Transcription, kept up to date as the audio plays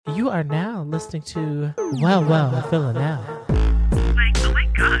You are now listening to Well, Villanelle. Like, oh my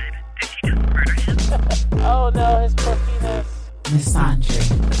God, did she just murder him? Oh no, his poor penis. Misandry.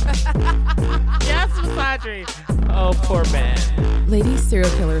 Yes, misandry. Oh, poor man. Ladies,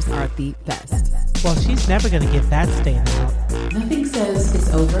 serial killers are the best. Well, she's never going to get that stain out. Nothing says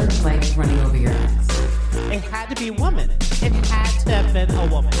it's over like running over your ex. It had to be a woman. It had to have been a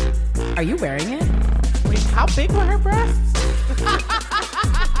woman. Are you wearing it? Wait, how big were her breasts?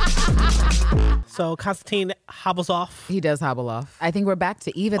 So Constantine hobbles off. He does hobble off. I think we're back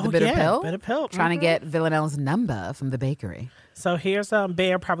to Eve at the Bitter Pill. Bitter Pill. Trying to get Villanelle's number from the bakery. So here's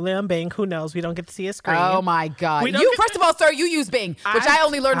Bear probably on Bing. Who knows? We don't get to see his screen. Oh my God. First of all, sir, you use Bing, which I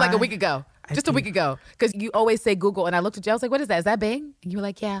only learned like a week ago. Just a week ago. Because you always say Google. And I looked at you. I was like, what is that? Is that Bing? And you were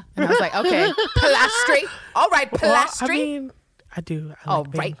like, yeah. And I was like, okay. Plastry. All right, plastry. Well, I mean, I do. I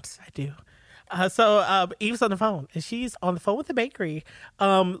like Bing. Right. I do. So Eve's on the phone, and she's on the phone with the bakery.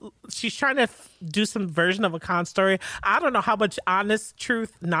 She's trying to do some version of a con story. I don't know how much honest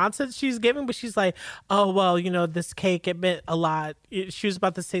truth nonsense she's giving, but she's like, oh, well, this cake, it meant a lot. She was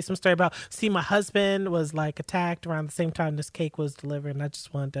about to say some story about, my husband was like attacked around the same time this cake was delivered, and I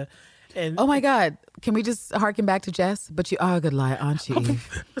just wanted to... Oh my God. Can we just harken back to Jess? But you are a good liar, aren't you,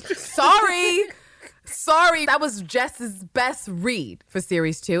 Eve? Sorry, that was Jess's best read for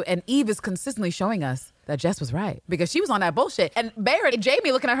series 2. And Eve is consistently showing us that Jess was right because she was on that bullshit. And Bear and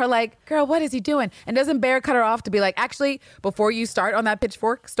Jamie looking at her like, girl, what is he doing? And doesn't Bear cut her off to be like, actually, before you start on that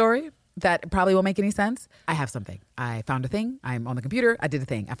pitchfork story that probably won't make any sense, I have something. I found a thing. I'm on the computer. I did a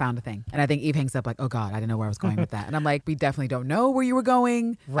thing. I found a thing. And I think Eve hangs up like, oh God, I didn't know where I was going with that. And I'm like, we definitely don't know where you were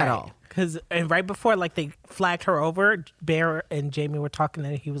going at all. Because right before they flagged her over, Bear and Jamie were talking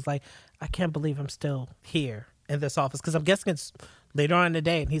and he was like, I can't believe I'm still here in this office. Because I'm guessing it's later on in the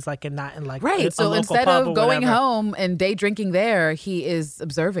day and he's like, not in like right. a So local instead pub of or going whatever. home and day drinking there, he is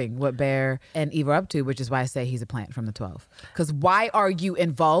observing what Bear and Eve are up to, which is why I say he's a plant from the 12. Because why are you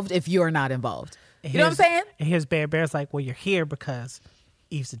involved if you're not involved? You know what I'm saying? And here's Bear. Bear's like, well, you're here because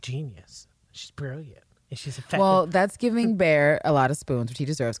Eve's a genius. She's brilliant. And she's effective. Well, that's giving Bear a lot of spoons, which he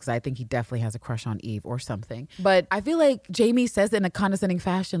deserves, because I think he definitely has a crush on Eve or something. But I feel like Jamie says it in a condescending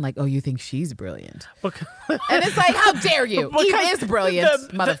fashion, like, oh, you think she's brilliant. And it's like, how dare you? Eve is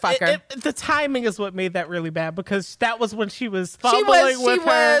brilliant, motherfucker. The timing is what made that really bad, because that was when she was fumbling with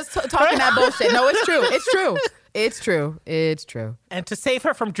her. She was talking that bullshit. No, it's true. It's true. It's true. It's true. And to save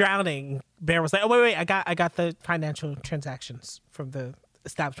her from drowning, Bear was like, oh, wait, I got the financial transactions from the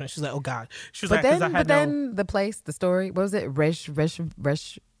establishment. She's like, oh God. She was then the place, the story, what was it?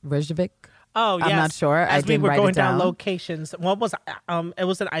 Reykjavik? Oh, yes. I'm not sure. As we were going down locations. One was, it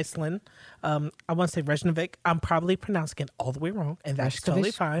was in Iceland. I want to say Reykjavik. I'm probably pronouncing it all the way wrong, and that's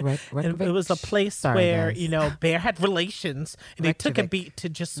totally fine. And it was a place where, Bear had relations, and they took a beat to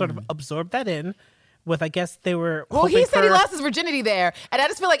just sort of absorb that in. With, I guess they were. Well, he said he lost his virginity there, and I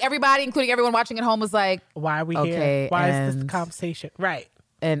just feel like everybody, including everyone watching at home, was like, "Why are we here? Why is this conversation?" Right.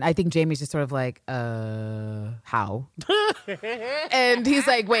 And I think Jamie's just sort of like, how? And he's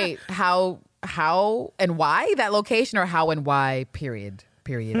like, wait, how and why that location, or how and why? Period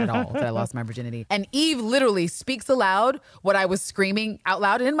at all. That I lost my virginity. And Eve literally speaks aloud what I was screaming out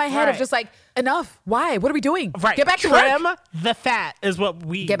loud, and in my head of just like, enough. Why? What are we doing? Right. Get back to work. Trim the fat is what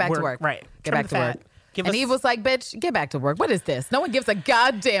we get back to work. Right. Get back to work. And Eve was like, bitch, get back to work. What is this? No one gives a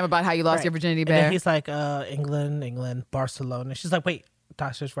goddamn about how you lost your virginity, Bear. And then he's like, England, Barcelona. She's like, wait,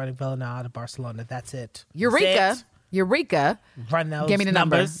 Dasha's running Villanelle out of Barcelona. That's it. Eureka. Run those Give me the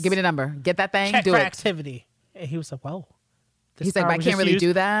numbers. Give me the number. Get that thing. Check do for it. activity. And he was like, whoa. He's like, but I can't really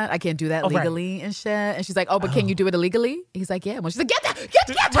do that. I can't do that legally and shit. And she's like, oh, but can you do it illegally? He's like, yeah. Well, she's like, get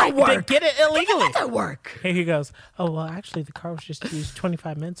to work. Get it illegally. Get to work. And he goes, oh, well, actually, the car was just used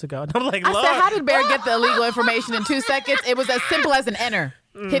 25 minutes ago. And I'm like, I said, how did Bear get the illegal information in 2 seconds? It was as simple as an enter,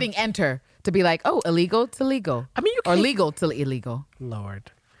 hitting enter to be like, oh, illegal to legal. I mean, or legal to illegal. Lord.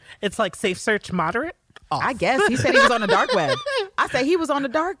 It's like safe search moderate. Off. I guess he said he was on the dark web. I said he was on the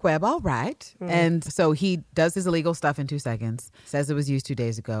dark web. All right. And so he does his illegal stuff in 2 seconds, says it was used 2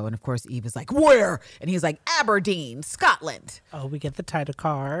 days ago. And of course, Eve is like, where? And he's like, Aberdeen, Scotland. Oh, we get the title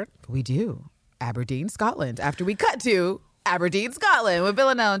card. We do. Aberdeen, Scotland. After we cut to Aberdeen, Scotland with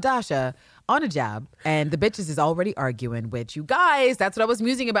Villanelle and Dasha on a job. And the bitches is already arguing, which you guys, that's what I was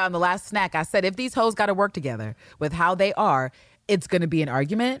musing about in the last snack. I said, if these hoes got to work together with how they are, it's going to be an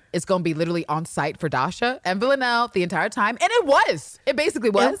argument. It's going to be literally on site for Dasha and Villanelle the entire time. And it was. It basically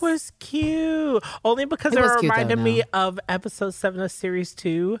was. It was cute. Only because it reminded me of episode 7 of series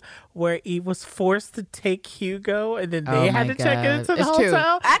 2, where Eve was forced to take Hugo and then they had to check into the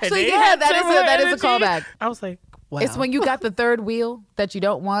hotel. True. Actually, yeah, that is a callback. I was like, Well. It's when you got the third wheel that you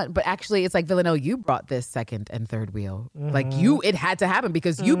don't want, but actually it's like, Villanelle, you brought this second and third wheel. Like it had to happen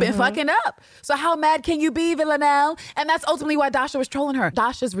because you've been fucking up. So how mad can you be, Villanelle? And that's ultimately why Dasha was trolling her.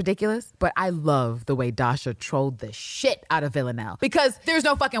 Dasha's ridiculous, but I love the way Dasha trolled the shit out of Villanelle because there's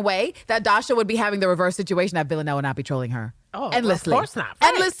no fucking way that Dasha would be having the reverse situation that Villanelle would not be trolling her. Oh, endlessly. Of course not.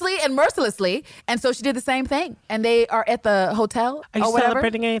 Right. Endlessly and mercilessly. And so she did the same thing. And they are at the hotel Are you or whatever.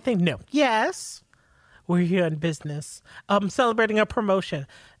 celebrating anything? No. Yes. We're here in business. Celebrating a promotion.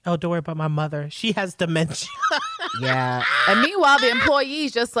 Oh, don't worry about my mother. She has dementia. Yeah. And meanwhile, the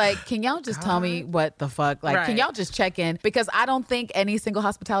employees just like, can y'all just tell me what the fuck? Like, can y'all just check in? Because I don't think any single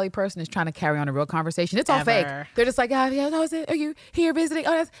hospitality person is trying to carry on a real conversation. It's all fake. They're just like, yeah, are you here visiting?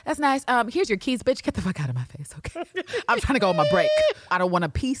 Oh, that's nice. Here's your keys, bitch. Get the fuck out of my face, okay? I'm trying to go on my break. I don't want a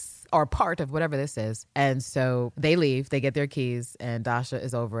piece or part of whatever this is. And so they leave, they get their keys, and Dasha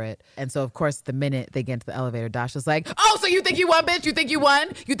is over it. And so, of course, the minute they get into the elevator, Dasha's like, oh, so you think you won, bitch? You think you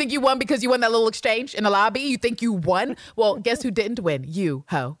won? You think you won because you won that little exchange in the lobby? You think you won? Well, guess who didn't win? You,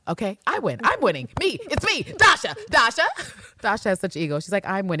 ho. Okay? I win. I'm winning. Me. It's me. Dasha. Dasha has such ego. She's like,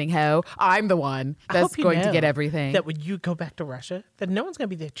 I'm winning, ho. I'm the one that's going to get everything. That when you go back to Russia, that no one's going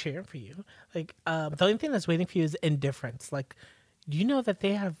to be there cheering for you. Like, the only thing that's waiting for you is indifference. Like, do you know that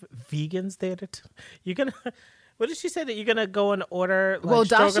they have vegans there? You're going to... What did she say that you're going to go and order? Like, well,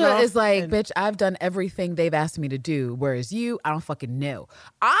 Dasha is like, bitch, I've done everything they've asked me to do. Whereas you, I don't fucking know.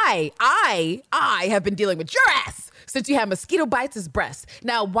 I have been dealing with your ass since you had mosquito bites as breasts.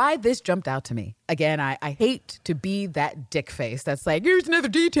 Now, why this jumped out to me? Again, I hate to be that dick face that's like, here's another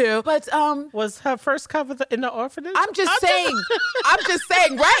detail. But was her first cover in the orphanage? I'm just saying,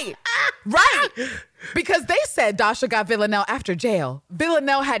 right. Because they said Dasha got Villanelle after jail.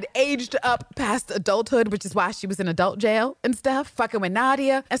 Villanelle had aged up past adulthood, which is why she was in adult jail and stuff, fucking with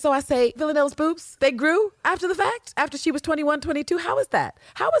Nadia. And so I say, Villanelle's boobs, they grew after the fact, after she was 21, 22. How is that?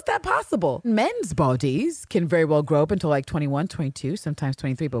 How is that possible? Men's bodies can very well grow up until like 21, 22, sometimes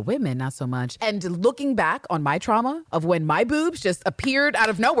 23, but women, not so much. And looking back on my trauma of when my boobs just appeared out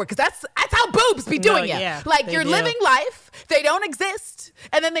of nowhere, because that's how boobs be doing it. Yeah, like you're living life, they don't exist,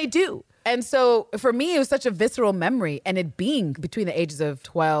 and then they do. And so for me, it was such a visceral memory. And it being between the ages of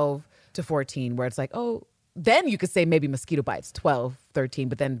 12 to 14, where it's like, oh, then you could say maybe mosquito bites, 12, 13.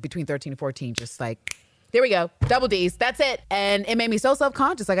 But then between 13 and 14, just like, there we go. Double D's. That's it. And it made me so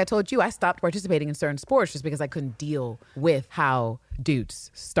self-conscious. Like I told you, I stopped participating in certain sports just because I couldn't deal with how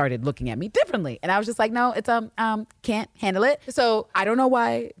dudes started looking at me differently. And I was just like, no, it's can't handle it. So I don't know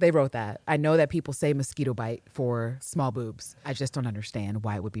why they wrote that. I know that people say mosquito bite for small boobs. I just don't understand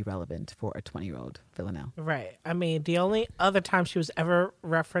why it would be relevant for a 20-year-old Villanelle. Right. I mean, the only other time she was ever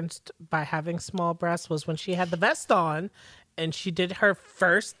referenced by having small breasts was when she had the vest on and she did her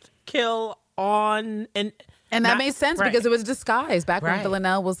first kill on and that made sense because it was disguised back when Right.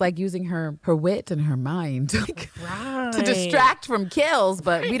 Villanelle was like using her wit and her mind Right. to distract from kills,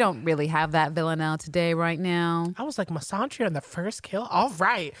 but we don't really have that Villanelle today right now. I was like, Masantria on the first kill? All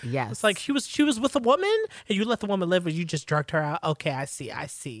right. Yes. It's like she was with a woman and you let the woman live or you just drugged her out. Okay, I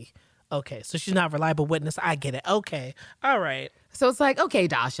see. Okay, so she's not a reliable witness. I get it. Okay. All right. So it's like, okay,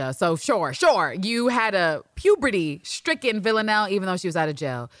 Dasha, so sure. You had a puberty-stricken Villanelle even though she was out of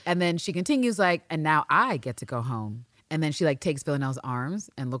jail. And then she continues like, and now I get to go home. And then she like takes Villanelle's arms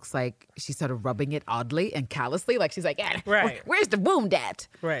and looks like she's sort of rubbing it oddly and callously. Like she's like, Right. where's the wound at?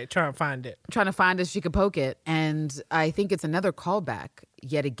 Right, trying to find it. Trying to find it so she could poke it. And I think it's another callback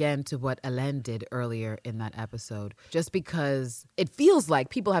yet again to what Hélène did earlier in that episode. Just because it feels like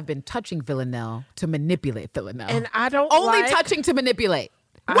people have been touching Villanelle to manipulate Villanelle. And I don't Only like... touching to manipulate.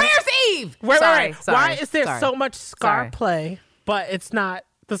 Where's Eve? Right. Sorry. Why is there so much scar Sorry. play, but it's not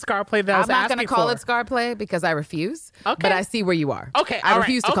the scar play that I was I'm not going to asking call for? it scar play because I refuse. Okay. But I see where you are. Okay, I all right,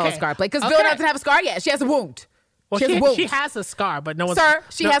 refuse to call it okay. scar play because Okay. Villanelle doesn't have a scar yet. She has a wound. Well, she has a wound. she has a scar, but no one's... Sir,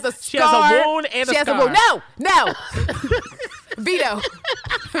 she has a scar. She has a wound and she a has scar. a wound. No. Veto.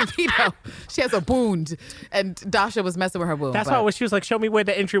 She has a wound. And Dasha was messing with her wound. That's why when she was like, show me where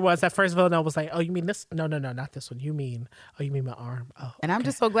the injury was, at first Villanelle was like, oh, you mean this? No, not this one. You mean my arm. Oh, and I'm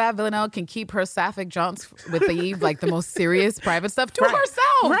just so glad Villanelle can keep her sapphic jaunts with Eve, like the most serious private stuff to herself.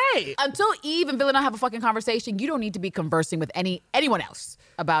 Right. Until Eve and Villanelle have a fucking conversation, you don't need to be conversing with anyone else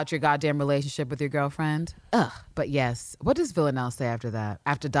about your goddamn relationship with your girlfriend. Ugh. But yes, what does Villanelle say after that?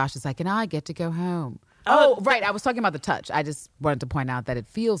 After Dasha's like, and I get to go home. Oh, right. I was talking about the touch. I just wanted to point out that it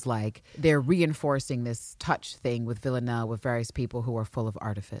feels like they're reinforcing this touch thing with Villanelle with various people who are full of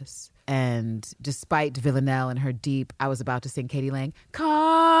artifice. And despite Villanelle and her deep, I was about to sing Katie Lang,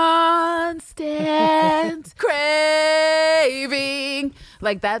 constant craving.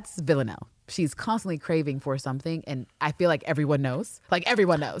 Like that's Villanelle. she's constantly craving for something. And I feel like everyone knows. Like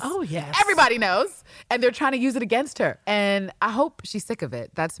everyone knows. Oh, yes. Everybody knows. And they're trying to use it against her. And I hope she's sick of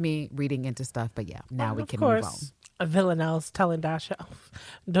it. That's me reading into stuff. But yeah, now we can move on. Villanelle's telling Dasha, oh,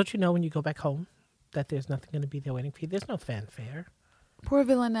 don't you know when you go back home that there's nothing going to be there waiting for you? There's no fanfare. Poor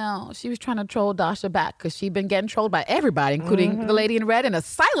Villanelle. She was trying to troll Dasha back because she'd been getting trolled by everybody, including the lady in red and a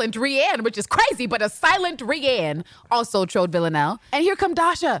silent Rianne, which is crazy, but a silent Rianne also trolled Villanelle. And here come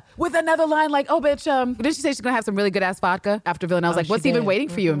Dasha with another line like, oh, bitch, didn't she say she's going to have some really good ass vodka? After Villanelle's like, what's even waiting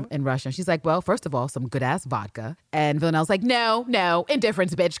for you in Russia? And she's like, well, first of all, some good ass vodka. And Villanelle's like, no,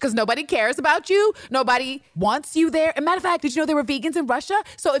 indifference, bitch, because nobody cares about you. Nobody wants you there. And matter of fact, did you know there were vegans in Russia?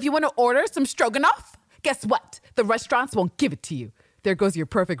 So if you want to order some stroganoff, guess what? The restaurants won't give it to you. There goes your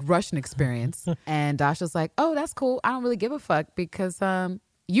perfect Russian experience. And Dasha's like, oh, that's cool. I don't really give a fuck because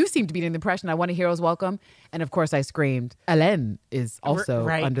you seem to be in the impression I want a hero's welcome. And of course I screamed, Hélène is also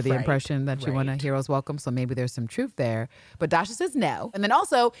under the impression that you want a hero's welcome. So maybe there's some truth there. But Dasha says no. And then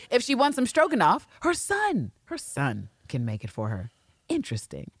also, if she wants some stroganoff, her son can make it for her.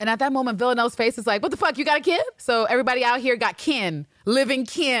 Interesting. And at that moment, Villanelle's face is like, what the fuck, you got a kid? So everybody out here got kin, living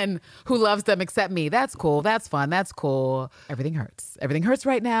kin, who loves them except me. That's cool. That's fun. That's cool. Everything hurts. Everything hurts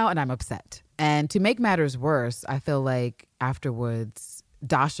right now, and I'm upset. And to make matters worse, I feel like afterwards,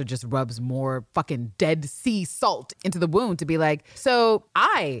 Dasha just rubs more fucking Dead Sea salt into the wound to be like, so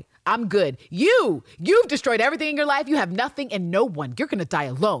I'm good. You've destroyed everything in your life. You have nothing and no one. You're going to die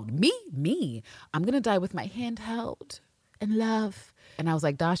alone. Me. I'm going to die with my hand held in love. And I was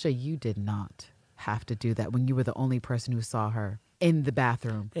like, Dasha, you did not have to do that when you were the only person who saw her in the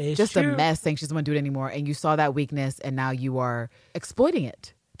bathroom. It's just true. A mess saying she doesn't want to do it anymore. And you saw that weakness and now you are exploiting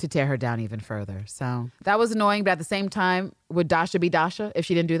it to tear her down even further. So that was annoying. But at the same time, would Dasha be Dasha if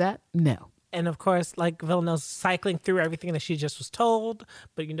she didn't do that? No. And of course, like Villanelle's cycling through everything that she just was told.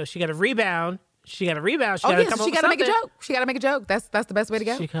 But, she got to rebound. She got to rebound. She got to make a joke. She got to make a joke. That's the best way to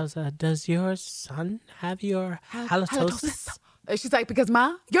go. She goes, does your son have your halitosis? She's like, because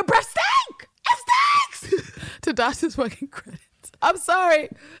Ma, your breath stink. It stinks. To Dasha's fucking credit. I'm sorry.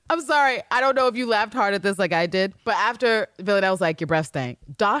 I don't know if you laughed hard at this like I did, but after Villanelle was like, your breath stank,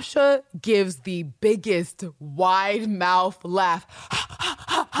 Dasha gives the biggest wide mouth laugh.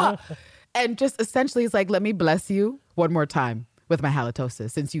 And just essentially is like, let me bless you one more time with my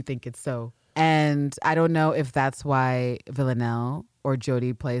halitosis since you think it's so. And I don't know if that's why Villanelle or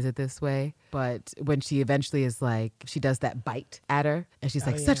Jodie plays it this way, but when she eventually is like, she does that bite at her and she's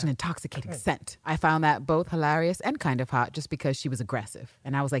like, such an intoxicating scent. I found that both hilarious and kind of hot just because she was aggressive.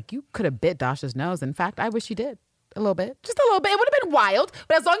 And I was like, you could have bit Dasha's nose. In fact, I wish you did. A little bit. Just a little bit. It would have been wild,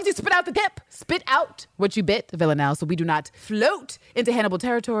 but as long as you spit out the dip, spit out what you bit, Villanelle, so we do not float into Hannibal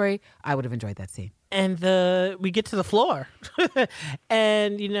territory, I would have enjoyed that scene. And we get to the floor.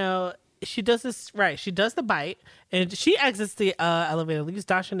 And, she does this, right. She does the bite and she exits the elevator, leaves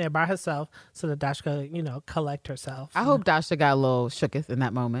Dasha in there by herself so that Dasha can, collect herself. I hope Dasha got a little shooketh in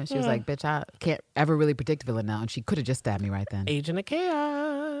that moment. She was like, bitch, I can't ever really predict Villanelle. And she could have just stabbed me right then. Agent of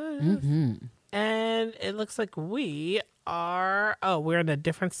Chaos. Mm-hmm. And it looks like we're in a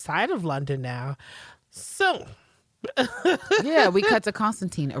different side of London now. So... yeah, we cut to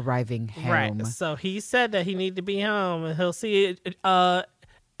Constantine arriving home. Right. So he said that he needed to be home and he'll see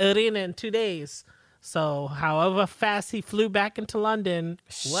Irina in 2 days. So however fast he flew back into London,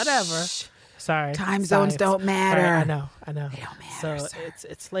 whatever. Sorry. Time zones don't matter. Right, I know. They don't matter. So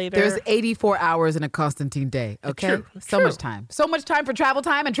it's later. There's 84 hours in a Constantine day. Okay. True. Much time. So much time for travel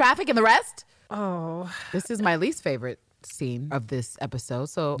time and traffic and the rest. Oh. This is my least favorite scene of this episode,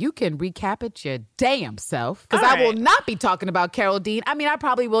 so you can recap it your damn self because I will not be talking about Carol Dean. I mean, I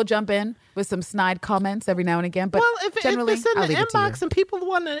probably will jump in with some snide comments every now and again, but if generally, it's in I'll the leave inbox and people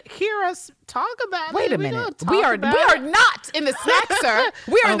want to hear us talk about Wait it, a minute, we are not in the snack, sir.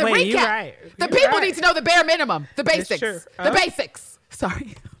 We are in the recap. You're right. The people need to know the bare minimum, the basics, the basics.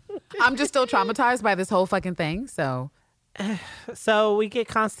 Sorry, I'm just still traumatized by this whole fucking thing. So we get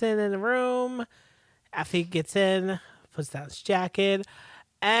Constant in the room after he gets in. Puts down his jacket,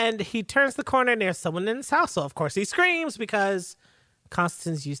 and he turns the corner and there's someone in his house. So, of course, he screams because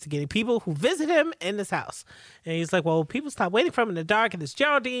Constantine's used to getting people who visit him in his house. And he's like, well, people stop waiting for him in the dark, and it's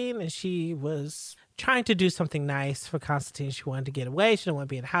Geraldine, and she was trying to do something nice for Constantine. She wanted to get away. She didn't want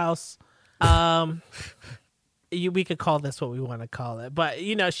to be in the house. We could call this what we want to call it. But,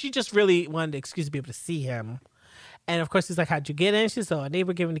 she just really wanted an excuse to be able to see him. And, of course, he's like, how'd you get in? She said, a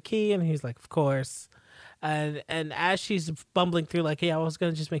neighbor gave him the key. And he's like, of course. And as she's bumbling through, like, I was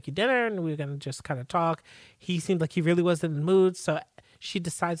going to just make you dinner and we were going to just kind of talk, he seemed like he really wasn't in the mood. So she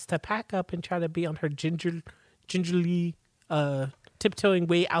decides to pack up and try to be on her gingerly tiptoeing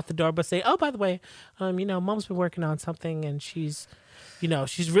way out the door, but say, "Oh, by the way, mom's been working on something, and she's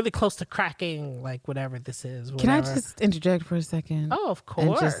really close to cracking, like whatever this is." Whatever. Can I just interject for a second? Oh, of And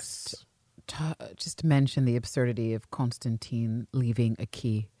course. just mention the absurdity of Constantine leaving a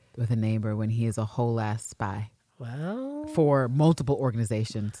key with a neighbor when he is a whole ass spy Well, for multiple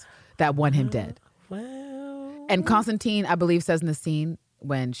organizations that want him dead. well. And Constantine, I believe, says in the scene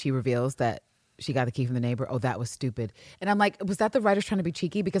when she reveals that she got the key from the neighbor, "Oh, that was stupid." And I'm like, was that the writers trying to be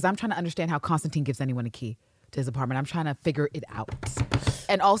cheeky? Because I'm trying to understand how Constantine gives anyone a key to his apartment. I'm trying to figure it out.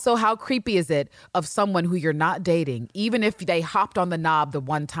 And also, how creepy is it of someone who you're not dating, even if they hopped on the knob the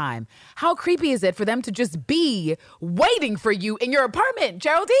one time? How creepy is it for them to just be waiting for you in your apartment,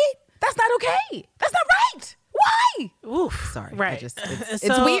 Geraldine? That's not okay. That's not right. Why? Oof. Sorry. Right. It's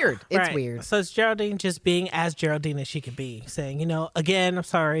weird. It's right. weird. So it's Geraldine just being as Geraldine as she could be, saying, again, I'm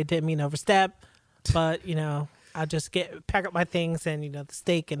sorry, didn't mean to overstep, but, I'll just pack up my things and, the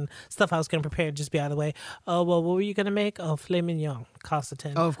steak and stuff I was going to prepare and just be out of the way. Oh, well, what were you going to make? Oh, filet mignon,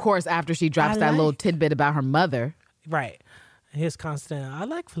 Constantine. Oh, of course, after she drops that little tidbit about her mother. Right. Here's Constantine. I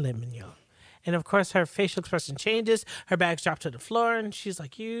like filet mignon. And, of course, her facial expression changes. Her bags drop to the floor, and she's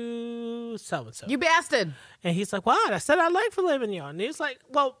like, "You so-and-so. You bastard." And he's like, "What? I said I like filet mignon." And he's like,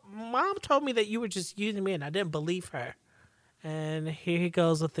 "Well, Mom told me that you were just using me, and I didn't believe her." And here he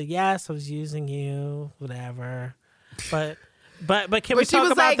goes with the, "Yes, I was using you, whatever." But can we But she talk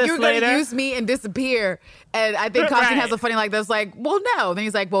was about like, this "You're later? going to use me and disappear." And I think Constantine Right. has a funny like this, like, "Well, no." Then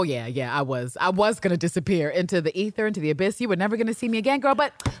he's like, "Well, yeah, I was going to disappear into the ether, into the abyss. You were never going to see me again, girl.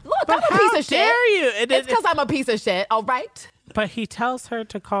 But look, I'm a how piece of shit. dare you?" It's because I'm a piece of shit, all right? But he tells her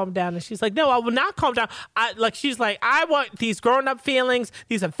to calm down, and she's like, "No, I will not calm down." She's like, "I want these grown-up feelings.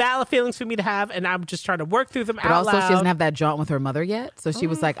 These are valid feelings for me to have, and I'm just trying to work through them But out also, loud." she doesn't have that jaunt with her mother yet. So she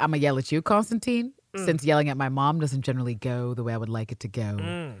was like, "I'm going to yell at you, Constantine, since yelling at my mom doesn't generally go the way I would like it to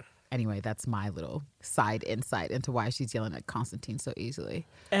go." Anyway, that's my little side insight into why she's yelling at Constantine so easily.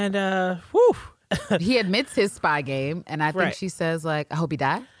 And whew. He admits his spy game, and I think Right. she says, like, "I hope he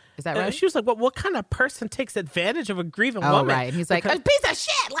die." Is that right? She was like, "Well, what kind of person takes advantage of a grieving Oh, woman?" right. And he's like, Because- "A piece of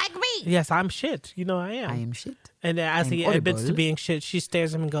shit like me." "Yes, I'm shit. I am. I am shit. And then as I'm he admits to horrible. being shit, she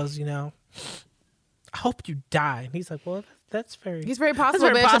stares at him and goes, "I hope you die." And he's like, "Well, that's very." He's very possible,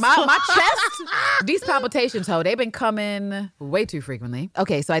 very bitch. possible. My chest, these palpitations, they've been coming way too frequently.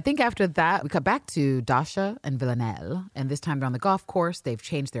 Okay, so I think after that, we cut back to Dasha and Villanelle. And this time they're on the golf course. They've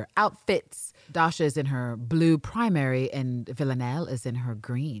changed their outfits. Dasha is in her blue primary and Villanelle is in her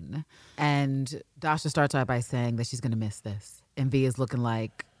green. And Dasha starts out by saying that she's going to miss this. And V is looking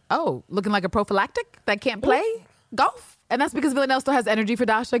like a prophylactic that can't play golf. And that's because Villanelle still has energy for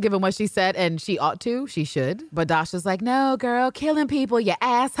Dasha, given what she said, and she ought to. She should. But Dasha's like, "No, girl, killing people, you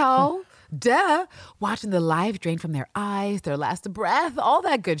asshole." Duh. Watching the life drain from their eyes, their last breath, all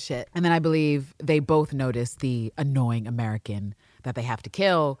that good shit. And then I believe they both notice the annoying American that they have to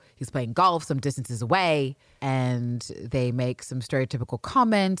kill. He's playing golf some distances away, and they make some stereotypical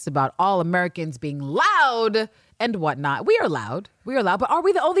comments about all Americans being loud and whatnot. We are loud, but are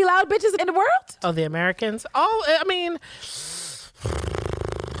we the only loud bitches in the world? Oh, the Americans? Oh, I mean,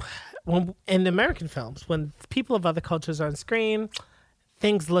 in American films, when people of other cultures are on screen,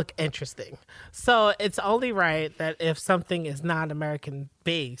 things look interesting. So it's only right that if something is not American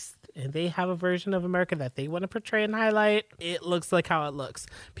based and they have a version of America that they want to portray and highlight, it looks like how it looks.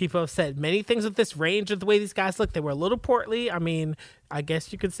 People have said many things with this range of the way these guys look. They were a little portly. I mean, I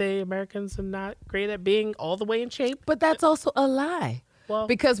guess you could say Americans are not great at being all the way in shape. But that's also a lie. Well,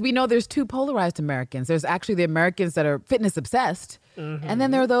 Because we know there's two polarized Americans. There's actually the Americans that are fitness obsessed, and then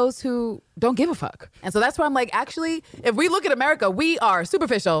there are those who don't give a fuck. And so that's why I'm like, actually, if we look at America, we are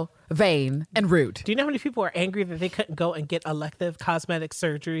superficial, vain, and rude. do you know how many people are angry that they couldn't go and get elective cosmetic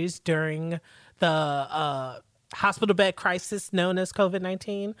surgeries during the hospital bed crisis known as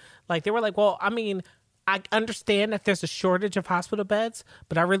COVID-19? Like, they were like, well, I mean, I understand that there's a shortage of hospital beds,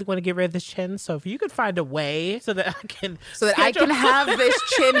 but I really want to get rid of this chin. So if you could find a way so that I can have this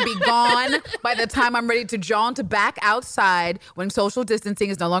chin be gone by the time I'm ready to jaunt back outside when social distancing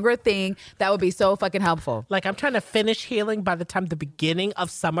is no longer a thing, that would be so fucking helpful. Like, I'm trying to finish healing by the time the beginning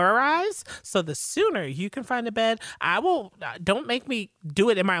of summer arrives. So the sooner you can find a bed, I will. Don't make me do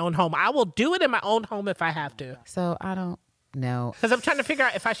it in my own home. I will do it in my own home if I have to. So I don't know. Because I'm trying to figure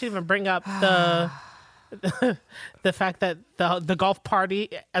out if I should even bring up the fact that the golf party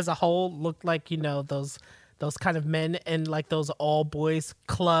as a whole looked like, those those kind of men in like those all boys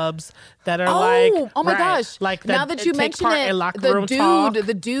clubs that are oh my right, gosh. like now that you mention it,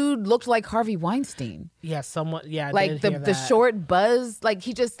 the dude looked like Harvey Weinstein. Yeah, somewhat. Yeah, I like did hear the that. short buzz, like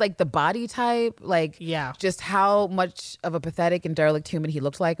he just like the body type, like just how much of a pathetic and derelict human he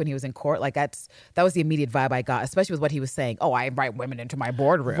looked like when he was in court. Like that was the immediate vibe I got, especially with what he was saying. Oh, I invite women into my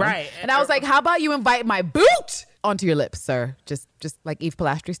boardroom, right? And I was like, how about you invite my boot onto your lips, sir? Just like Eve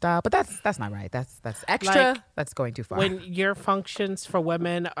Polastri style. But that's not right. That's extra. Like, that's going too far. When your functions for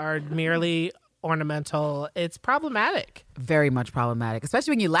women are merely ornamental, it's problematic. Very much problematic,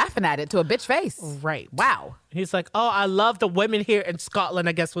 especially when you're laughing at it to a bitch face. Right. Wow. He's like, oh, I love the women here in Scotland,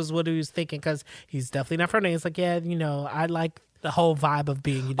 I guess was what he was thinking, because he's definitely not from there. He's like, yeah, I like the whole vibe of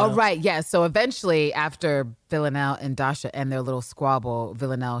being, Oh, right. Yeah. So eventually, after Villanelle and Dasha and their little squabble,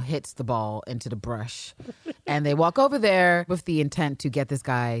 Villanelle hits the ball into the brush. And they walk over there with the intent to get this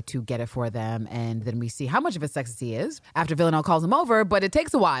guy to get it for them. And then we see how much of a sexist he is after Villanelle calls him over. But it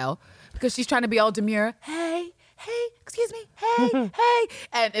takes a while because she's trying to be all demure. Hey, excuse me. Hey.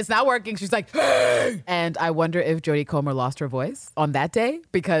 And it's not working. She's like, hey. And I wonder if Jodie Comer lost her voice on that day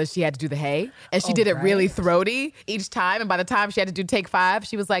because she had to do the hey. And she did it really throaty each time. And by the time she had to do take 5,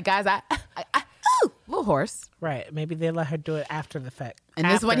 she was like, guys, I ooh, a little hoarse. Right. Maybe they let her do it after the fact. And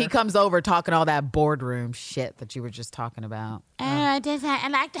this when he comes over talking all that boardroom shit that you were just talking about. I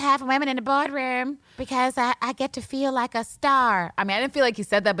like to have women in the boardroom because I get to feel like a star. I mean, I didn't feel like he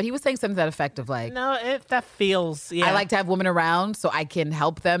said that, but he was saying something to that effect of like, no, that feels, I like to have women around so I can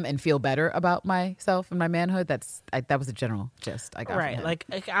help them and feel better about myself and my manhood. That was the general gist I got from him.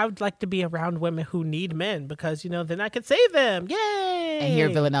 Like I would like to be around women who need men because, then I could save them. Yay! And here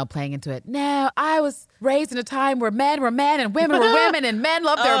Villanelle playing into it. No, I was raised in a time where men were men and women were women and men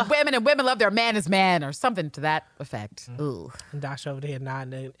love their women and women love their man as man or something to that effect. Ooh. And Dasha over there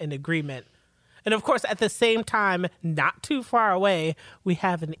nodding in agreement. And of course, at the same time, not too far away, we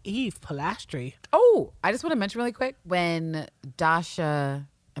have an Eve Polastri. Oh, I just want to mention really quick when Dasha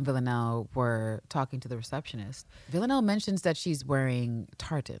and Villanelle were talking to the receptionist, Villanelle mentions that she's wearing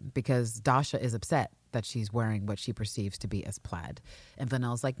tartan because Dasha is upset that she's wearing what she perceives to be as plaid. And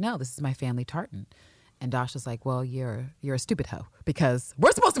Villanelle's like, no, this is my family tartan. And Dasha's like, well, you're a stupid hoe because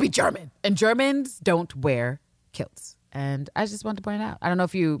we're supposed to be German and Germans don't wear kilts. And I just wanted to point it out. I don't know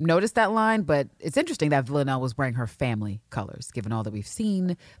if you noticed that line, but it's interesting that Villanelle was wearing her family colors. Given all that we've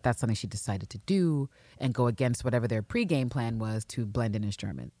seen, that's something she decided to do and go against whatever their pregame plan was to blend in as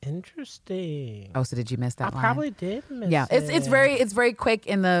German. Interesting. Oh, so did you miss that line? I probably did miss it. Yeah, it's very quick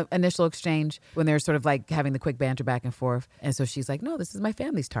in the initial exchange when they're sort of like having the quick banter back and forth. And so she's like, no, this is my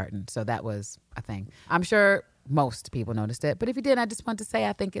family's tartan. So that was a thing. I'm sure most people noticed it. But if you didn't, I just want to say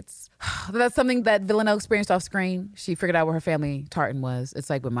I think that's something that Villanelle experienced off screen. She figured out where her family tartan was. It's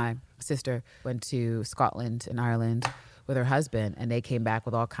like when my sister went to Scotland and Ireland with her husband and they came back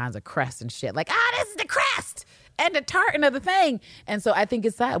with all kinds of crests and shit. Like, this is the crest and the tartan of the thing. And so I think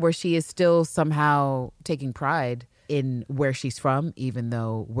it's that where she is still somehow taking pride in where she's from, even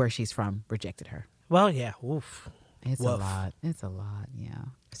though where she's from rejected her. Well, yeah. Oof. It's a lot. It's a lot, yeah.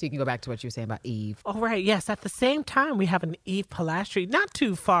 So you can go back to what you were saying about Eve. Oh, right. Yes. At the same time, we have an Eve Polastri not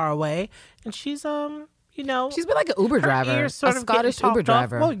too far away. And she's, she's been like an Uber driver, a Scottish Uber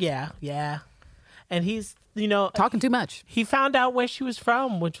driver. Well, yeah. And he's, talking too much. He found out where she was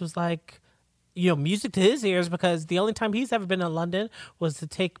from, which was like, music to his ears because the only time he's ever been in London was to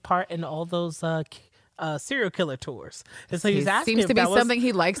take part in all those serial killer tours. And so he's asking seems to be something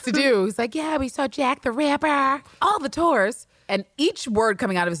he likes to do. He's like, yeah, we saw Jack the Ripper, all the tours. And each word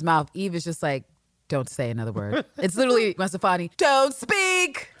coming out of his mouth, Eve is just like, don't say another word. It's literally Gwen Stefani, don't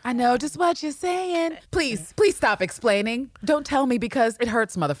speak. I know just what you're saying. Please stop explaining. Don't tell me because it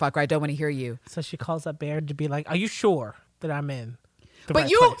hurts, motherfucker. I don't want to hear you. So she calls up Bear to be like, are you sure that I'm in? But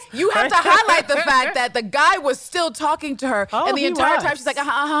you have to highlight the fact that the guy was still talking to her, and the entire time she's like,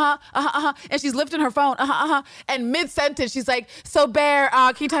 and she's lifting her phone, and mid-sentence she's like, so Bear,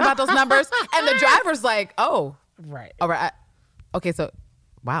 can you tell me about those numbers? And the driver's like, oh, right, all right, okay, so,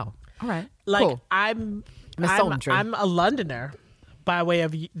 wow, all right, like cool. I'm a Londoner by way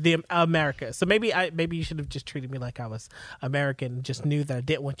of the America. So maybe you should have just treated me like I was American. Just knew that I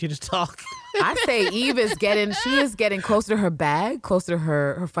didn't want you to talk. I say Eve is getting closer to her bag, closer to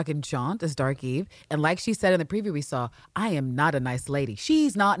her fucking jaunt as Dark Eve. And like she said in the preview we saw, I am not a nice lady.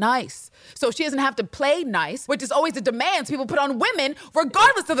 She's not nice. So she doesn't have to play nice, which is always the demands people put on women,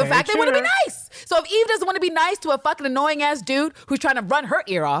 regardless of the fact they want to be nice. So if Eve doesn't want to be nice to a fucking annoying ass dude who's trying to run her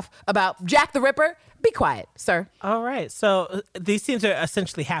ear off about Jack the Ripper, be quiet, sir. All right. So these scenes are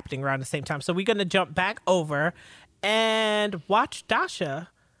essentially happening around the same time. So we're going to jump back over and watch Dasha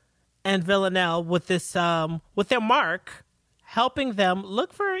and Villanelle with this with their mark, helping them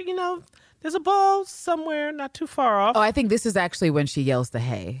look for, there's a ball somewhere not too far off. Oh, I think this is actually when she yells the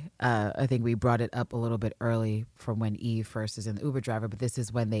hey. I think we brought it up a little bit early from when Eve first is in the Uber driver, but this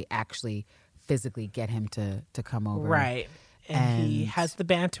is when they actually physically get him to come over. Right. And he has the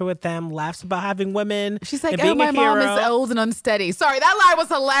banter with them, laughs about having women. She's like, and oh, being my a mom hero. is old and unsteady. Sorry, that line was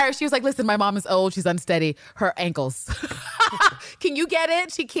hilarious. She was like, listen, my mom is old. She's unsteady. Her ankles. Can you get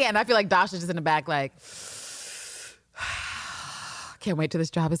it? She can't. I feel like Dasha's just in the back like, can't wait till this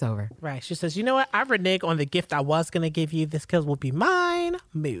job is over. Right. She says, you know what? I renege on the gift I was going to give you. This kill will be mine.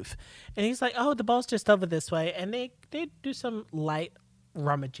 Move. And he's like, oh, the ball's just over this way. And they do some light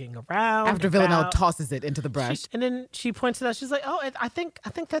rummaging around. After Villanelle tosses it into the brush. And then she points it out. She's like, oh, I think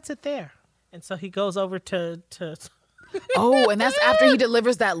that's it there. And so he goes over to Oh, and that's after he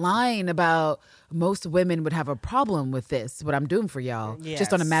delivers that line about most women would have a problem with this, what I'm doing for y'all,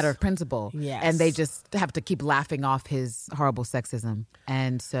 just on a matter of principle. Yes. And they just have to keep laughing off his horrible sexism.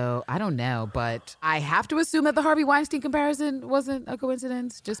 And so I don't know, but I have to assume that the Harvey Weinstein comparison wasn't a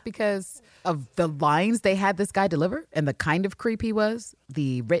coincidence just because of the lines they had this guy deliver and the kind of creep he was,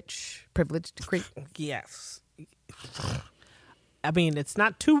 the rich, privileged creep. Yes. I mean, it's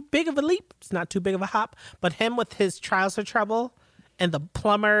not too big of a leap. It's not too big of a hop. But him with his trouser trouble and the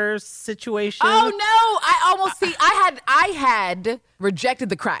plumber situation. Oh no! I had rejected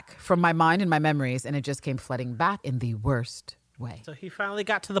the crack from my mind and my memories, and it just came flooding back in the worst way. So he finally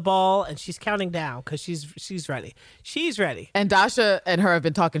got to the ball, and she's counting down because she's ready. She's ready. And Dasha and her have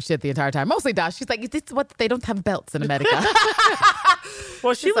been talking shit the entire time. Mostly Dasha. She's like, "This is what they don't have belts in America."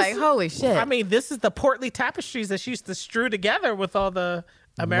 Well, she She's was like, "Holy shit!" I mean, this is the portly tapestries that she used to strew together with all the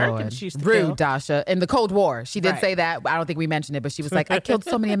Americans she used to Rude, kill. Dasha. In the Cold War, she did Right. say that. I don't think we mentioned it, but she was like, "I killed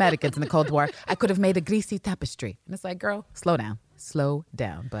so many Americans in the Cold War. I could have made a greasy tapestry." And it's like, girl, slow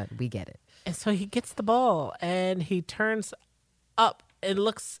down. But we get it. And so he gets the ball, and he turns up and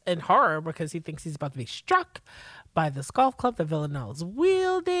looks in horror because he thinks he's about to be struck by this golf club that Villanelle is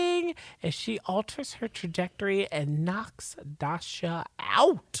wielding, and she alters her trajectory and knocks Dasha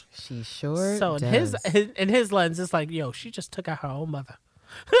out. She sure So does. in his lens, it's like, yo, she just took out her own mother.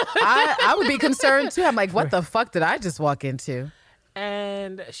 I would be concerned too. I'm like, what the fuck did I just walk into?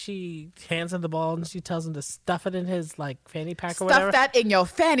 And she hands him the ball, and she tells him to stuff it in his fanny pack or Stuff whatever. that in your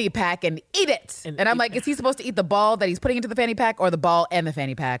fanny pack and eat it. And And I'm eat like, is he supposed to eat the ball that he's putting into the fanny pack or the ball and the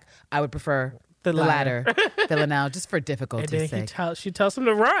fanny pack? I would prefer the latter. Villanelle, just for And difficulty's then sake. she tells him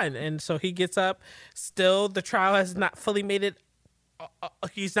to run, and so he gets up. Still, the trial has not fully made it.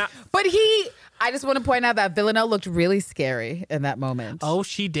 He's not. But I just want to point out that Villanelle looked really scary in that moment. Oh,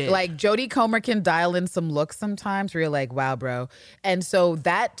 she did. Like Jodie Comer can dial in some looks sometimes where you're like, wow, bro. And so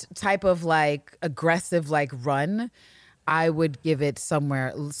that type of aggressive run, I would give it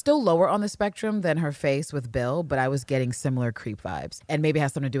somewhere still lower on the spectrum than her face with Bill, but I was getting similar creep vibes. And maybe it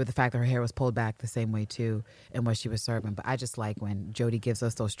has something to do with the fact that her hair was pulled back the same way too and what she was serving. But I just like when Jodie gives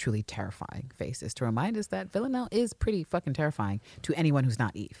us those truly terrifying faces to remind us that Villanelle is pretty fucking terrifying to anyone who's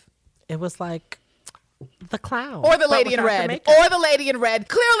not Eve. It was like the clown. Or the but lady in without the red. makeup. Or the lady in red.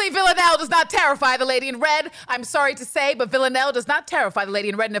 Clearly, Villanelle does not terrify the lady in red. I'm sorry to say, but Villanelle does not terrify the lady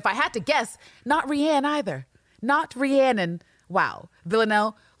in red. And if I had to guess, not Rihanna either. Not Rhiannon. Wow.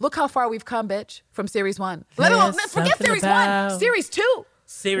 Villanelle, look how far we've come, bitch, from series 1. Let alone, There's forget something series about 1. Series 2.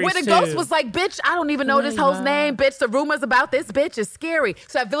 Series Where the 2. ghost was like, bitch, I don't even know There this you hoe's are. name, bitch. The rumors about this bitch is scary.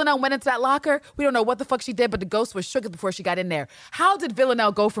 So that Villanelle went into that locker. We don't know what the fuck she did, but the ghost was shook before she got in there. How did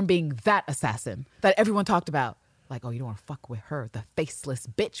Villanelle go from being that assassin that everyone talked about? Like, oh, you don't want to fuck with her, the faceless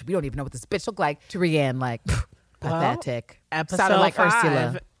bitch. We don't even know what this bitch looked like. To Rianne, like, pathetic. Episode Sounded like 5,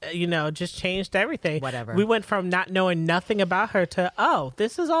 Ursula. just changed everything. Whatever. We went from not knowing nothing about her to, oh,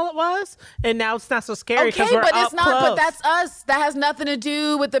 this is all it was? And now it's not so scary Okay, because we're but up it's not. close. But that's us. That has nothing to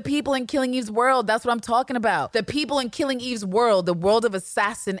do with the people in Killing Eve's world. That's what I'm talking about. The people in Killing Eve's world, the world of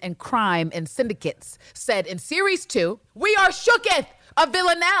assassin and crime and syndicates, said in series 2, we are shooketh of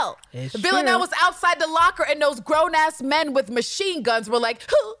Villanelle. It's Villanelle true. was outside the locker, and those grown ass men with machine guns were like,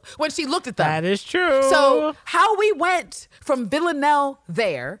 huh, when she looked at them. That is true. So how we went from Villanelle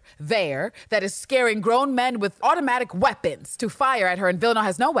there, that is scaring grown men with automatic weapons to fire at her, and Villanelle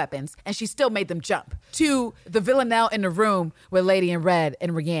has no weapons, and she still made them jump, to the Villanelle in the room with Lady in Red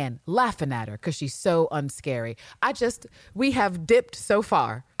and Rianne laughing at her because she's so unscary. We have dipped so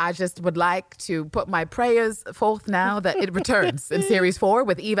far. I just would like to put my prayers forth now that it returns in series 4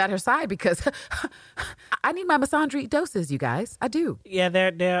 with Eve at her side, because I need my misandry doses, you guys. I do. yeah,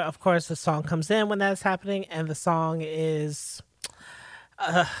 there. Of course, the song comes in when that's happening, and the song is,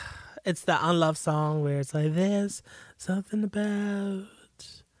 it's the unloved song where it's like, there's something about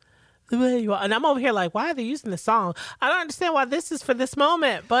the way you are. And I'm over here like, why are they using the song? I don't understand why this is for this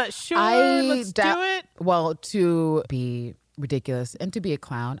moment, but sure, let's do it. Well, to be ridiculous and to be a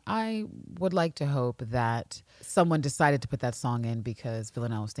clown, I would like to hope that someone decided to put that song in because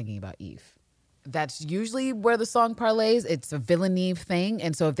Villanelle was thinking about Eve. That's usually where the song parlays. It's a Villanelle thing.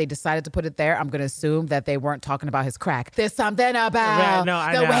 And so if they decided to put it there, I'm going to assume that they weren't talking about his crack. There's something about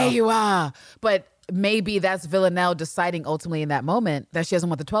the way you are. But maybe that's Villanelle deciding ultimately in that moment that she doesn't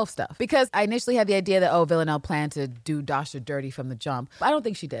want the 12 stuff. Because I initially had the idea that, Villanelle planned to do Dasha dirty from the jump. I don't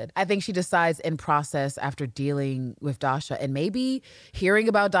think she did. I think she decides in process after dealing with Dasha and maybe hearing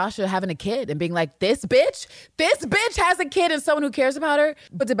about Dasha having a kid and being like, this bitch has a kid and someone who cares about her,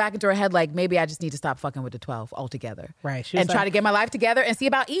 puts it back into her head like, maybe I just need to stop fucking with the 12 altogether. Right. And try to get my life together and see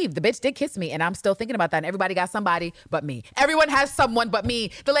about Eve. The bitch did kiss me and I'm still thinking about that. And everybody got somebody but me. Everyone has someone but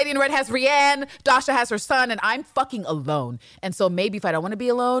me. The lady in red has Rianne. Dasha has her son and I'm fucking alone. And so maybe if I don't want to be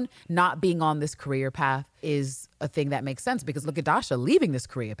alone, not being on this career path is a thing that makes sense because look at Dasha leaving this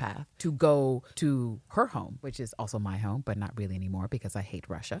career path to go to her home, which is also my home, but not really anymore because I hate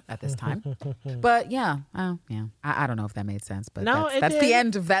Russia at this time. But yeah. I don't know if that made sense, but that's the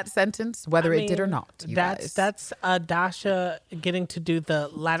end of that sentence, whether it did or not. That's Dasha getting to do the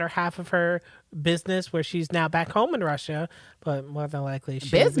latter half of her business where she's now back home in Russia, but more than likely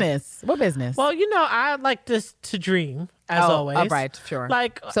business. What business? Well, I like this to dream as always. Oh, right, sure.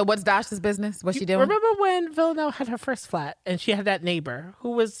 So what's Dasha's business? What's she doing? Remember when Villanelle had her first flat and she had that neighbor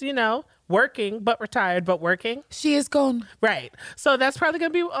who was, working but retired but working? She is gone. Right. So that's probably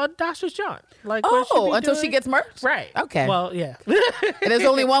going to be Dasha's jaunt. Until she gets murked? Right. Okay. Well, yeah. And there's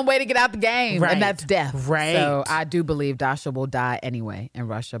only one way to get out the game, right. And that's death. Right. So I do believe Dasha will die anyway in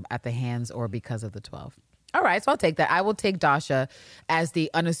Russia at the hands or because of the 12. All right, so I'll take that. I will take Dasha as the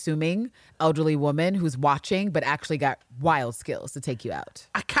unassuming elderly woman who's watching but actually got wild skills to take you out.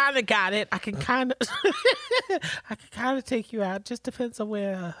 I kind of got it. I can kind of take you out. Just depends on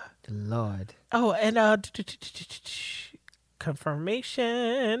where. Lord. Oh, and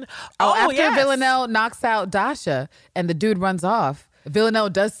confirmation. After yes. Villanelle knocks out Dasha and the dude runs off, Villanelle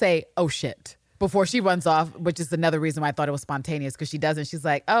does say, "Oh shit." Before she runs off, which is another reason why I thought it was spontaneous, because she doesn't. She's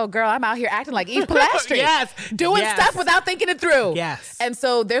like, oh, girl, I'm out here acting like Eve Pilastri. Yes. Doing stuff without thinking it through. Yes. And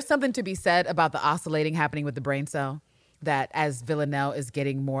so there's something to be said about the oscillating happening with the brain cell, that as Villanelle is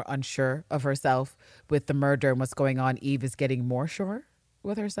getting more unsure of herself with the murder and what's going on, Eve is getting more sure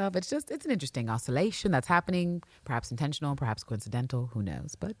with herself. It's an interesting oscillation that's happening, perhaps intentional, perhaps coincidental, who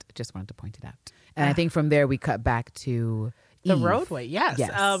knows? But I just wanted to point it out. And I think from there we cut back to the Eve. roadway, yes.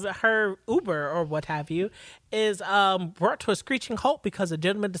 Her Uber or what have you is brought to a screeching halt because a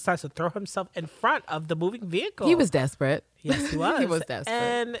gentleman decides to throw himself in front of the moving vehicle. He was desperate. Yes, he was. He was desperate.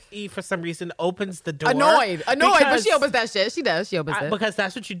 And Eve, for some reason, opens the door. Annoyed, but she opens that shit. She does. She opens it. Because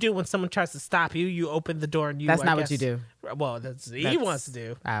that's what you do when someone tries to stop you. You open the door and you. That's not what you do. Well, that's he wants to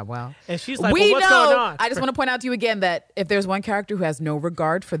do. Well. And she's like, well, what's going on? I just want to point out to you again that if there's one character who has no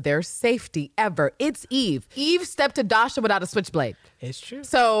regard for their safety ever, it's Eve. Eve stepped to Dasha without a switchblade. It's true.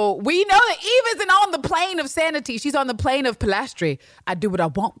 So we know that Eve isn't on the plane of sanity. She's on the plane of Pilastri. I do what I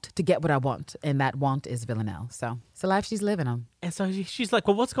want to get what I want. And that want is Villanelle. So it's the life she's living on. And so she's like,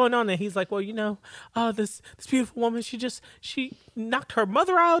 well, what's going on? And he's like, well, this beautiful woman, she knocked her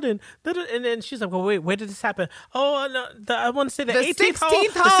mother out. And then she's like, well, wait, where did this happen? Oh, no, I want to say the 18th hole.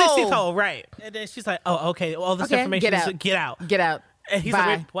 The 16th hole, right. And then she's like, oh, okay, all this information is get out. Get out. And he's Bye.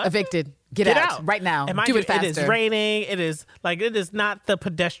 like, wait, what? Evicted. Get out right now. And do it faster. It is raining. It is not the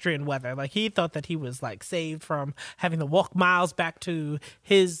pedestrian weather. Like he thought that he was like saved from having to walk miles back to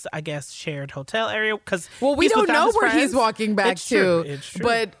his, I guess, shared hotel area. Because we don't know where he's walking back to. It's true.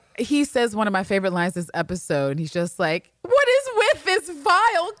 But he says one of my favorite lines this episode. He's just like, what is with this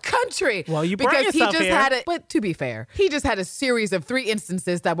vile country? Well, you brought yourself here. But to be fair, he just had a series of 3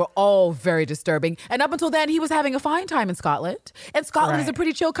 instances that were all very disturbing. And up until then, he was having a fine time in Scotland. And Scotland is a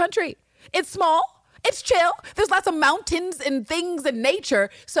pretty chill country. It's small. It's chill. There's lots of mountains and things and nature.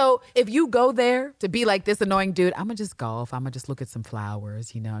 So if you go there to be like this annoying dude, I'm going to just golf. I'm going to just look at some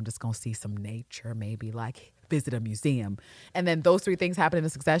flowers. I'm just going to see some nature, maybe like visit a museum. And then those 3 things happen in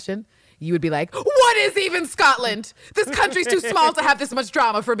succession. You would be like, what is even Scotland? This country's too small to have this much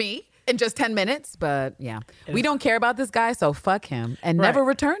drama for me in just 10 minutes. But yeah, we don't care about this guy. So fuck him and never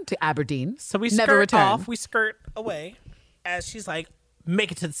return to Aberdeen. So we never skirt away as she's like,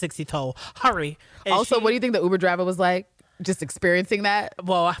 make it to the 60th hole. Hurry. And also, what do you think the Uber driver was like? just experiencing that.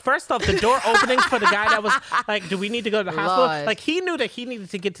 Well, first off, the door opening for the guy that was like, do we need to go to the hospital? Lord. Like, he knew that he needed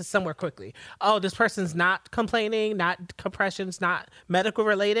to get to somewhere quickly. Oh, this person's not complaining, not compressions, not medical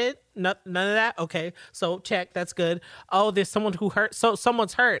related, none of that. Okay, so check, that's good. Oh, there's someone who hurt. So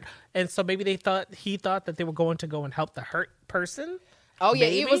someone's hurt. And so maybe he thought that they were going to go and help the hurt person. Oh, yeah.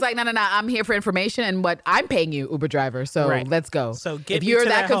 Maybe? He was like, no, I'm here for information and what I'm paying you, Uber driver. So let's go. So get if me you're to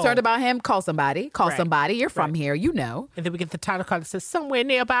that that concerned home. about him, call somebody. Call somebody. You're from here. You know. And then we get the title card that says somewhere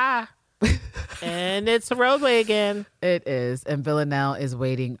nearby. And it's a roadway again. It is. And Villanelle is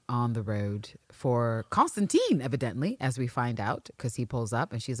waiting on the road for Constantine, evidently, as we find out, because he pulls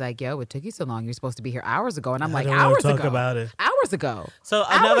up and she's like, yo, what took you so long? You're supposed to be here hours ago. And I'm like, don't wanna hours talk ago. about it. Hours ago. So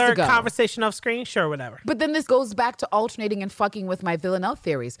Hours another ago. conversation off screen? Sure, whatever. But then this goes back to alternating and fucking with my Villanelle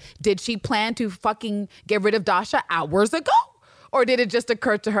theories. Did she plan to fucking get rid of Dasha hours ago? Or did it just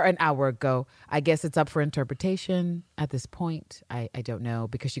occur to her an hour ago? I guess it's up for interpretation at this point. I don't know,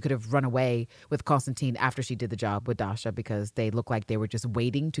 because she could have run away with Constantine after she did the job with Dasha, because they looked like they were just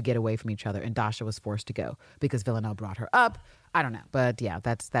waiting to get away from each other, and Dasha was forced to go because Villanelle brought her up. I don't know. But yeah,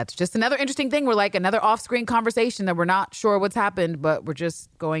 that's just another interesting thing. We're like another off-screen conversation that we're not sure what's happened, but we're just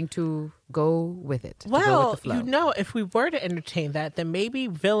going to go with it. Well, if we were to entertain that, then maybe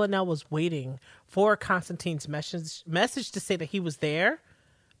Villanelle was waiting for Constantine's message to say that he was there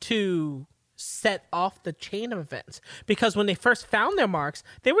to set off the chain of events. Because when they first found their marks,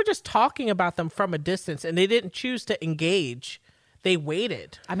 they were just talking about them from a distance and they didn't choose to engage. They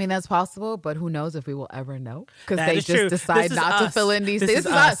waited. I mean, that's possible, but who knows if we will ever know? Because That they is just true. decide This is not to us. fill in these This things. is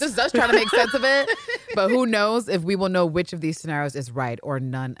This is us. us. This is us trying to make sense of it. But who knows if we will know which of these scenarios is right or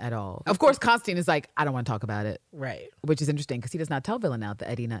none at all. Of course, Constantine is like, I don't want to talk about it. Right. Which is interesting because he does not tell Villanelle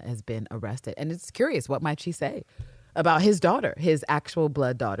that Edina has been arrested. And it's curious, what might she say about his daughter, his actual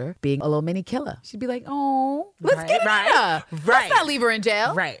blood daughter, being a little mini killer? She'd be like, oh, let's Right, get right, Edina. right. Let's not leave her in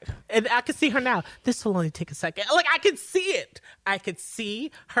jail. Right. And I can see her now. This will only take a second. Like, I can see it. I could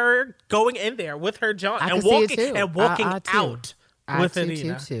see her going in there with her John I and could see it walking too. and walking Too. out with too,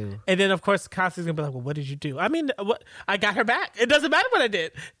 Edina. too. And then, of course, Constantine's going to be like, well, what did you do? I mean, what? I got her back. It doesn't matter what I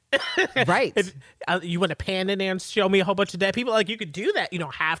did. Right. You want to pan in there and show me a whole bunch of dead people? Like, you could do that. You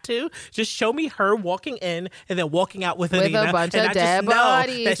don't have to. Just show me her walking in and then walking out with Edina. A bunch and of I dead just know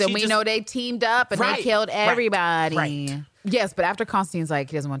bodies. that And she we just- know they teamed up and Right, they killed right, everybody. right. Yes, but after Constantine's like,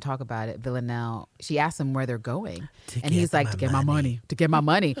 he doesn't want to talk about it, Villanelle, she asks him where they're going. And he's like, to get my money. To get my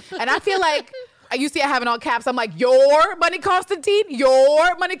money. And I feel like, you see I have it all caps. I'm like, your money, Constantine?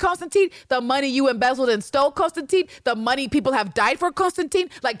 Your money, Constantine? The money you embezzled and stole, Constantine? The money people have died for, Constantine?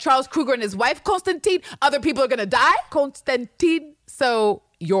 Like Charles Kruger and his wife, Constantine? Other people are going to die, Constantine? So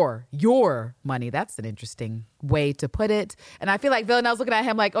your money. That's an interesting way to put it. And I feel like Villanelle's looking at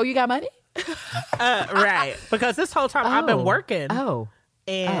him like, oh, you got money? Right. Because this whole time I've been working. Oh.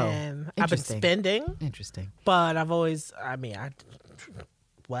 And I've been Interesting. spending. Interesting. But I've always,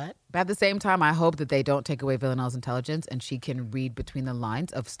 what? But at the same time, I hope that they don't take away Villanelle's intelligence and she can read between the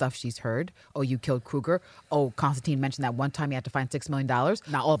lines of stuff she's heard. Oh, you killed Kruger. Oh, Constantine mentioned that one time he had to find $6 million.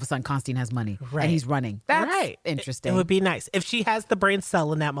 Now all of a sudden Constantine has money Right. and he's running. That's Right. interesting. It would be nice if she has the brain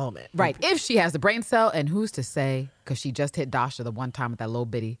cell in that moment. Right. If she has the brain cell, and who's to say, because she just hit Dasha the one time at that little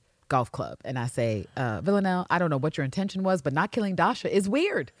bitty golf club. And I say, Villanelle, I don't know what your intention was, but not killing Dasha is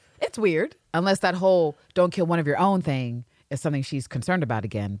weird. It's weird. Unless that whole don't kill one of your own thing is something she's concerned about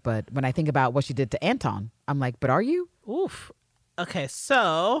again. But when I think about what she did to Anton, I'm like, but are you? Oof. Okay,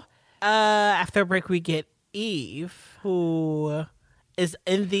 so after a break, we get Eve, who is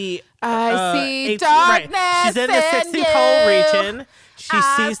in the I see 18 darkness Right. She's in the in 16th hole you. region. She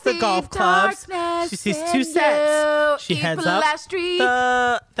I sees the see golf clubs. darkness She sees in two sets. She you. heads Eve up Pilastri,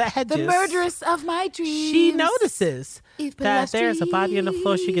 the hedges. the murderess of my dreams. She notices Eve that there's a body on the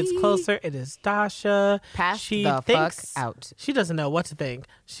floor. She gets closer. It is Dasha. Pass she the thinks, fuck out. She doesn't know what to think.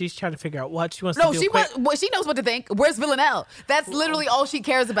 She's trying to figure out what she wants No, to do. she quick. she knows what to think. Where's Villanelle? That's literally all she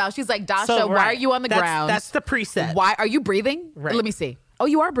cares about. She's like, Dasha, So, why right. are you on the ground? That's the preset. Why are you breathing? Right. Let me see. Oh,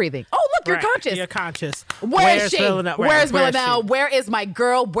 you are breathing. Oh, look, you're Right. conscious. You're conscious. Where is she? Villanelle? Where's Where is Villanelle? she? Where is my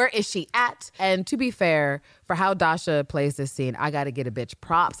girl? Where is she at? And to be fair, for how Dasha plays this scene, I got to get a bitch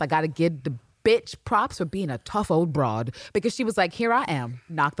props. I got to give the bitch props for being a tough old broad, because she was like, here I am,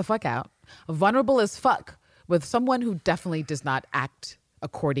 knock the fuck out, vulnerable as fuck, with someone who definitely does not act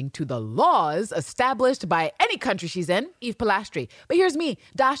according to the laws established by any country she's in, Eve Pilastri. But here's me,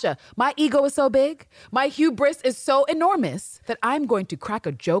 Dasha. My ego is so big, my hubris is so enormous that I'm going to crack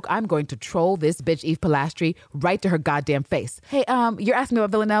a joke. I'm going to troll this bitch, Eve Pilastri, right to her goddamn face. Hey, you're asking me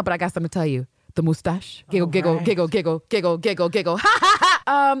about Villanelle, but I got something to tell you. The mustache. Giggle, giggle, right. giggle, giggle, giggle, giggle, giggle. Ha ha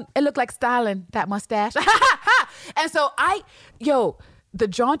ha. It looked like Stalin, that mustache. Ha ha ha. And so the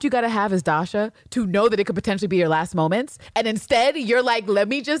jaunt you got to have as Dasha to know that it could potentially be your last moments. And instead, you're like, let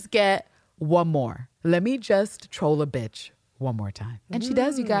me just get one more. Let me just troll a bitch one more time. And she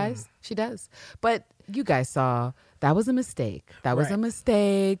does, you guys. She does. But you guys saw that was a mistake. That was a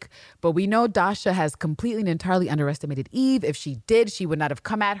mistake. But we know Dasha has completely and entirely underestimated Eve. If she did, she would not have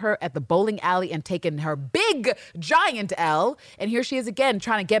come at her at the bowling alley and taken her big, giant L. And here she is again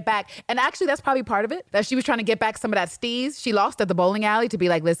trying to get back. And actually, that's probably part of it, that she was trying to get back some of that steez she lost at the bowling alley to be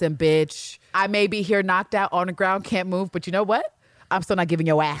like, listen, bitch, I may be here knocked out on the ground, can't move, but you know what? I'm still not giving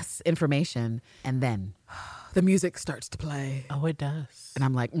your ass information. And then the music starts to play. Oh, it does. And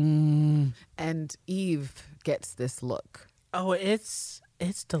I'm like, And Eve gets this look. Oh, it's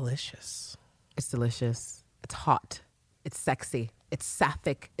delicious. It's delicious. It's hot. It's sexy. It's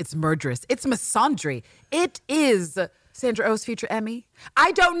sapphic. It's murderous. It's misandry. It is Sandra Oh's future Emmy.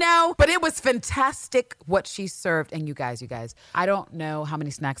 I don't know, but it was fantastic what she served. And you guys, I don't know how many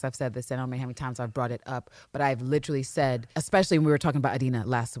snacks I've said this, and I don't know how many times I've brought it up, but I've literally said, especially when we were talking about Adina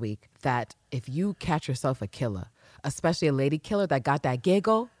last week, that if you catch yourself a killer, especially a lady killer that got that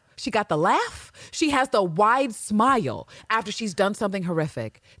giggle, she got the laugh, she has the wide smile after she's done something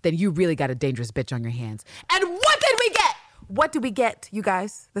horrific, then you really got a dangerous bitch on your hands. And what did we get? What did we get, you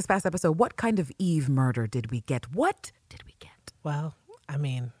guys, this past episode? What kind of Eve murder did we get? What did we get? Well, I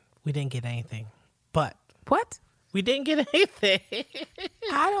mean, we didn't get anything, but What? we didn't get anything.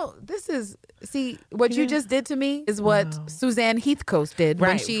 What you just did to me is what Suzanne Heathcote did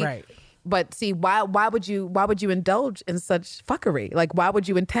when she. Right. But see, why would you indulge in such fuckery? Like, why would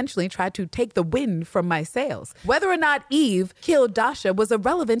you intentionally try to take the wind from my sails? Whether or not Eve killed Dasha was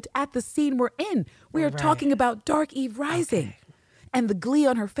irrelevant at the scene we're in. We are talking about Dark Eve Rising, and the glee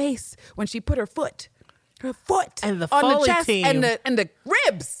on her face when she put her foot And the on the Foley chest team. and the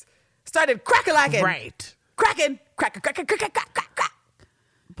ribs started crack-a-lacking. Right. Cracking, crack.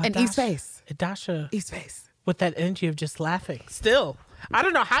 But And Eve's face. Dasha, Eve's face. with that energy of just laughing. Still, I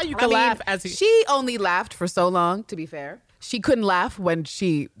don't know how you can laugh as she only laughed for so long, to be fair. She couldn't laugh when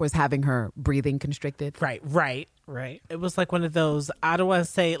she was having her breathing constricted. Right. It was like one of those, I don't want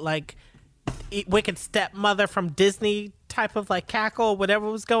to say like Wicked Stepmother from Disney type of like cackle, whatever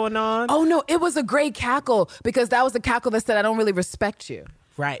was going on. Oh, no, it was a great cackle because that was the cackle that said, I don't really respect you.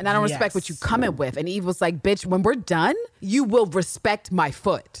 Right. And I don't respect what you coming with. And Eve was like, bitch, when we're done, you will respect my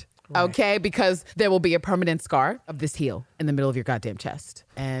foot. Right. Okay? Because there will be a permanent scar of this heel in the middle of your goddamn chest.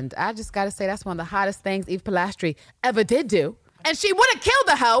 And I just got to say, that's one of the hottest things Eve Pilastri ever did do. And she would have killed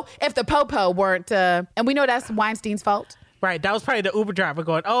the hoe if the po-po weren't, and we know that's Weinstein's fault. Right. That was probably the Uber driver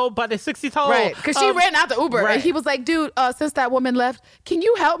going, oh, but it's 60 toll. Right. Because she ran out the Uber. Right. And he was like, dude, since that woman left, can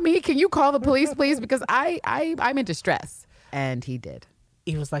you help me? Can you call the police, please? Because I'm in distress. And he did.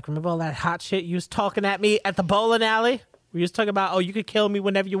 He was like, remember all that hot shit you was talking at me at the bowling alley? We was talking about, oh, you can kill me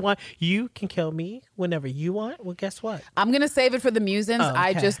whenever you want. You can kill me whenever you want. Well, guess what? I'm going to save it for the musings. Oh, okay.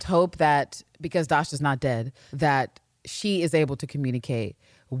 I just hope that, because Dasha's not dead, that she is able to communicate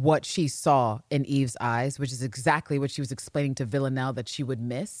what she saw in Eve's eyes, which is exactly what she was explaining to Villanelle that she would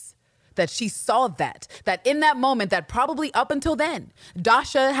miss. That she saw that in that moment, that probably up until then,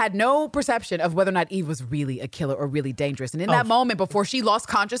 Dasha had no perception of whether or not Eve was really a killer or really dangerous. And in that moment, before she lost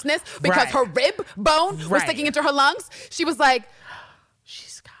consciousness because her rib bone was sticking into her lungs, she was like,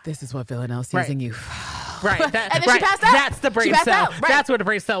 this is what Villanelle sees in you. Right. And then she passed out. That's the brain cell. Right. That's where the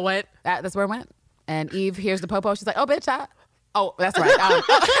brain cell went. That's where it went. And Eve hears the popo. She's like, oh, bitch, oh, that's right.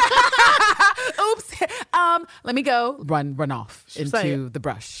 Oops. Let me go. Run off into the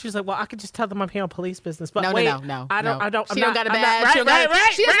brush. She's like, well, I could just tell them I'm here on police business. But No. I don't. She don't got a badge. She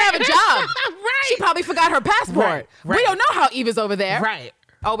doesn't have a job. Right. She probably forgot her passport. Right. We don't know how Eve is over there. Right.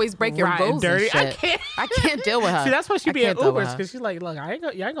 Always break your rules and dirty. shit. I can't deal with her. See, that's why she I be in can't deal with Ubers, her. because she's like, look, I ain't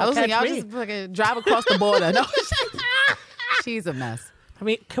gonna I'll catch me. just fucking drive across the border. No, she's a mess. I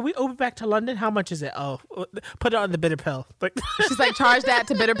mean, can we Uber back to London? How much is it? Oh, put it on the bitter pill. Like, She's like, charge that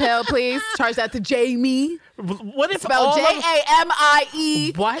to Bitter Pill, please. Charge that to Jamie. what if Spell all of-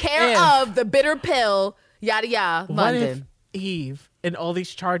 Jamie, What care if- of the Bitter Pill, yada yada, What if London. Eve and all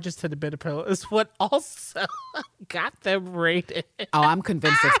these charges to the bitter pill is what also got them rated? Oh, I'm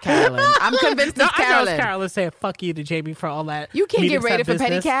convinced it's Carolyn. I'm convinced No, it's I know Carolyn. it's Carolyn saying fuck you to Jamie for all that. You can't get meetings rated at for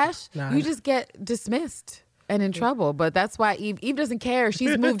petty business. cash. No, You just get dismissed and in trouble. But that's why Eve doesn't care.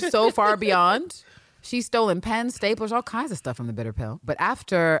 She's moved so far beyond. She's stolen pens, staplers, all kinds of stuff from the bitter pill. But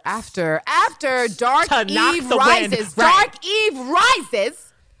after Dark To knock Eve the wind. rises, Right. Dark Eve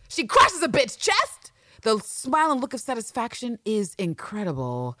rises, she crushes a bitch's chest. The smile and look of satisfaction is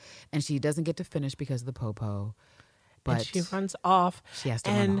incredible. And she doesn't get to finish because of the popo. But and she runs off. She has to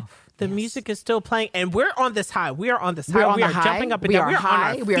and run off. the Yes. music is still playing, and we're on this high. We are on this we're high. on We the are high. jumping up and we down. are We are on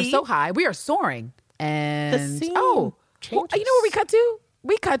high. our We are feet. so high. We are soaring. And The scene you know changes. where we cut to?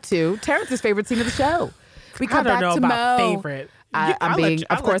 We cut to Terrence's favorite scene of the show. We I cut don't back know to about Mo. favorite. I'm being,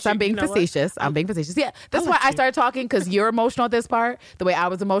 of course, I'm being facetious. I'm being facetious. Yeah, that's why let I you. started talking, because you're emotional at this part. The way I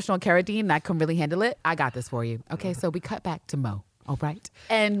was emotional at Carradine, and I couldn't really handle it. I got this for you. Okay, so we cut back to Mo. All right.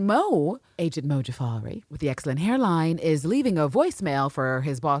 And Mo, Agent Mo Jafari, with the excellent hairline, is leaving a voicemail for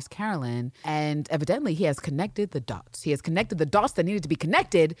his boss, Carolyn. And evidently, he has connected the dots. He has connected the dots that needed to be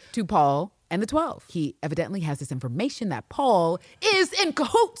connected to Paul and the 12. He evidently has this information that Paul is in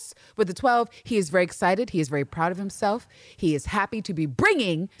cahoots with the 12. He is very excited. He is very proud of himself. He is happy to be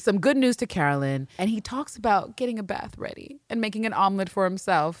bringing some good news to Carolyn. And he talks about getting a bath ready and making an omelet for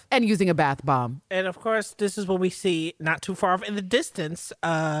himself and using a bath bomb. And of course, this is what we see not too far off in the distance.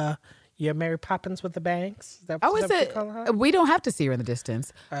 You're Mary Poppins with the bangs. Is that what you call her? We don't have to see her in the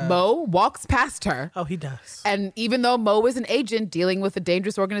distance. Mo walks past her. Oh, he does. And even though Mo is an agent dealing with a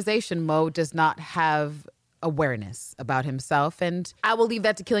dangerous organization, Mo does not have awareness about himself. And I will leave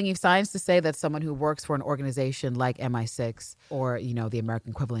that to Killing Eve Science to say that someone who works for an organization like MI6 or, you know, the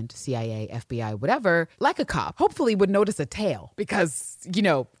American equivalent, CIA, FBI, whatever, like a cop, hopefully would notice a tail because, you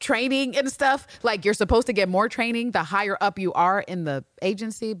know, training and stuff, like you're supposed to get more training the higher up you are in the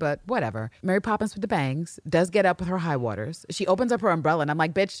agency, but whatever. Mary Poppins with the bangs does get up with her high waters. She opens up her umbrella and I'm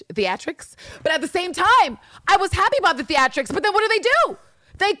like, bitch, theatrics? But at the same time, I was happy about the theatrics, but then what do?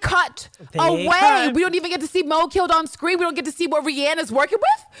 They cut away. cut. We don't even get to see Mo killed on screen. We don't get to see what Rihanna's working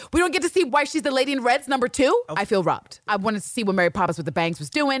with. We don't get to see why she's the lady in red's number 2. I feel robbed. I wanted to see what Mary Poppins with the bangs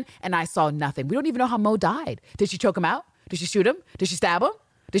was doing, and I saw nothing. We don't even know how Mo died. Did she choke him out? Did she shoot him? Did she stab him?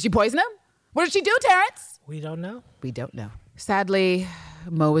 Did she poison him? What did she do, Terrence? We don't know. We don't know. Sadly,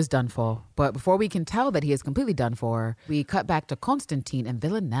 Mo is done for. But before we can tell that he is completely done for, we cut back to Constantine and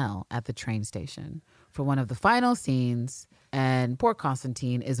Villanelle at the train station for one of the final scenes. And poor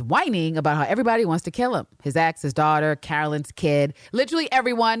Constantine is whining about how everybody wants to kill him. His ex, his daughter, Carolyn's kid. Literally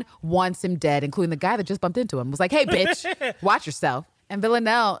everyone wants him dead, including the guy that just bumped into him. Was like, hey, bitch, watch yourself. And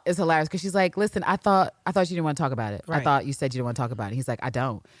Villanelle is hilarious because she's like, listen, I thought you didn't want to talk about it. Right. I thought you said you didn't want to talk about it. He's like, I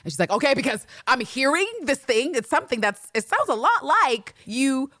don't. And she's like, okay, because I'm hearing this thing. It's something it sounds a lot like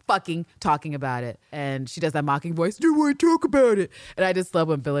you fucking talking about it. And she does that mocking voice, do you want to talk about it? And I just love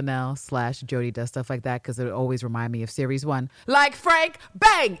when Villanelle / Jodie does stuff like that because it would always remind me of series 1. Like Frank,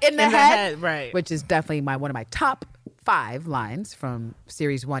 bang, in the head. Right. Which is definitely one of my top 5 lines from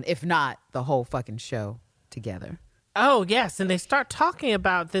series 1, if not the whole fucking show together. Oh, yes. And they start talking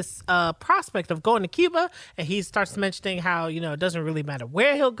about this prospect of going to Cuba. And he starts mentioning how, you know, it doesn't really matter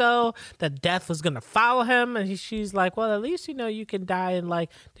where he'll go, that death was going to follow him. And she's like, well, at least, you know, you can die in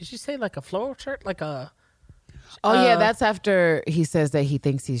like, did she say like a floral shirt? Like a... Oh, yeah, that's after he says that he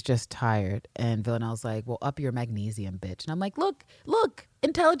thinks he's just tired. And Villanelle's like, well, up your magnesium, bitch. And I'm like, look,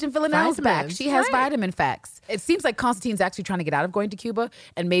 intelligent Villanelle's back. Vitamins, She has right. vitamin facts. It seems like Constantine's actually trying to get out of going to Cuba,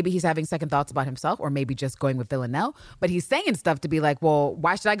 and maybe he's having second thoughts about himself, or maybe just going with Villanelle. But he's saying stuff to be like, well,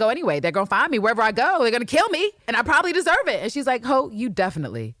 why should I go anyway? They're going to find me wherever I go. They're going to kill me, and I probably deserve it. And she's like, Ho, you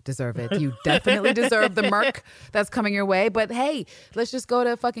definitely deserve it. You definitely deserve the murk that's coming your way. But hey, let's just go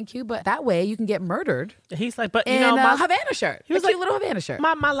to fucking Cuba. That way you can get murdered He's like, but, you in know, a Havana shirt. He was a cute like, little Havana shirt.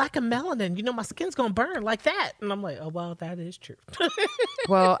 my lack of melanin, you know, my skin's going to burn like that. And I'm like, oh, well, that is true.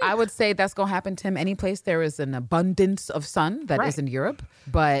 Well, I would say that's going to happen to him any place there is an abundance of sun that is Right. in Europe.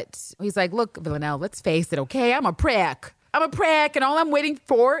 But he's like, look, Villanelle, let's face it, okay? I'm a prick, and all I'm waiting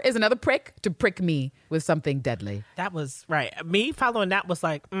for is another prick to prick me with something deadly. That was right. Me following that was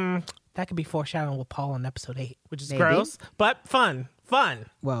like, that could be foreshadowing with Paul in episode 8, which is Maybe. gross, but fun.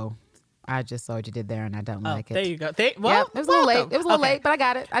 Whoa. I just saw what you did there, and I don't Oh, like it. there you go. Well, it was a little late. It was a little late, but I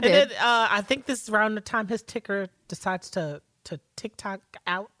got it. I And did. then, I think this is around the time his ticker decides to TikTok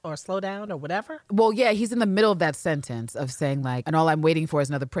out or slow down or whatever. Well, yeah, he's in the middle of that sentence of saying like, and all I'm waiting for is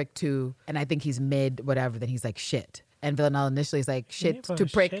another prick to, and I think he's mid whatever. Then he's like, shit. And Villanelle initially is like, shit for to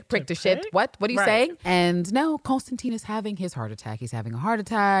prick, shit prick to to shit. prick? What are you Right. saying? And no, Constantine is having his heart attack. He's having a heart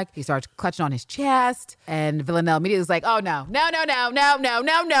attack. He starts clutching on his chest. And Villanelle immediately is like, oh, no.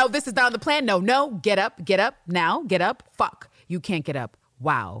 This is not on the plan. No, get up now, get up. Fuck, you can't get up.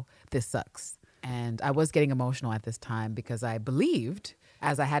 Wow, this sucks. And I was getting emotional at this time because I believed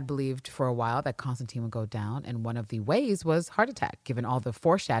as I had believed for a while that Constantine would go down. And one of the ways was heart attack, given all the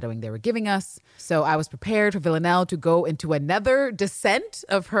foreshadowing they were giving us. So I was prepared for Villanelle to go into another descent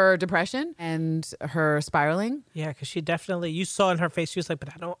of her depression and her spiraling. Yeah, because she definitely, you saw in her face, she was like, but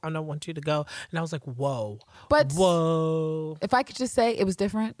I don't want you to go. And I was like, whoa. But whoa. if I could just say it was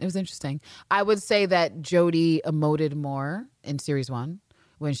different, it was interesting. I would say that Jodie emoted more in series 1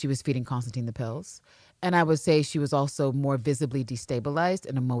 when she was feeding Constantine the pills. And I would say she was also more visibly destabilized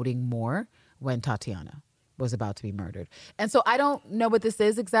and emoting more when Tatiana was about to be murdered. And so I don't know what this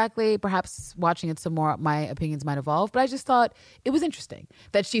is exactly. Perhaps watching it some more, my opinions might evolve. But I just thought it was interesting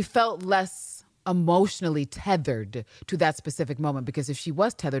that she felt less emotionally tethered to that specific moment. Because if she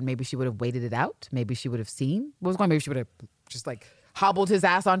was tethered, maybe she would have waited it out. Maybe she would have seen what was going on. Maybe she would have just like hobbled his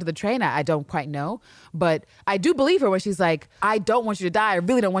ass onto the train. I don't quite know. But I do believe her when she's like, I don't want you to die. I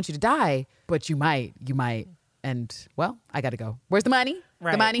really don't want you to die. But you might. And, well, I got to go. Where's the money?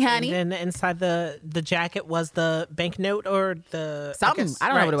 Right. The money, honey? And then inside the jacket was the banknote or the... Something. I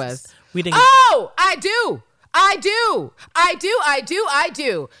don't know what it was. We didn't... Oh, I do.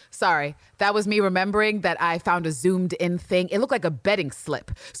 Sorry. That was me remembering that I found a zoomed in thing. It looked like a betting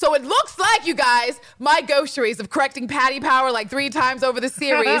slip. So it looks like, you guys, my gaucheries of correcting Patty Power like 3 times over the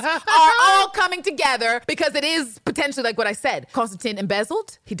series are all coming together because it is potentially like what I said. Constantine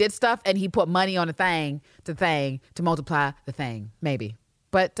embezzled. He did stuff and he put money on a thing to multiply the thing. Maybe.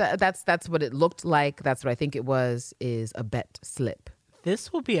 But that's what it looked like. That's what I think it was, is a bet slip.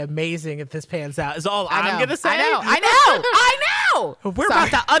 This will be amazing if this pans out, is all I'm going to say. I know. We're about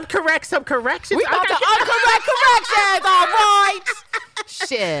to uncorrect some corrections. We're about to uncorrect corrections. All right.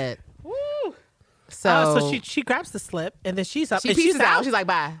 Shit. Woo. So she grabs the slip and then she's up. She and pieces she's out. She's like,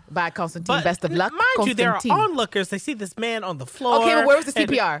 bye, Constantine. But Best of luck, mind you, there are Constantine. onlookers. They see this man on the floor. Okay, but where was the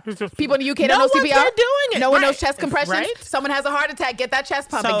CPR? People in the UK don't know No CPR. one's there doing it. No one Right. knows chest compressions. Right. Someone has a heart attack. Get that chest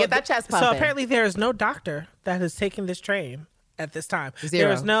pumping. Get that chest pumping. So apparently there is no doctor that is taking this train at this time. Zero.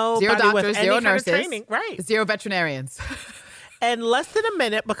 There is no Zero doctors, with any zero kind nurses, of training. Right. Zero veterinarians. And less than a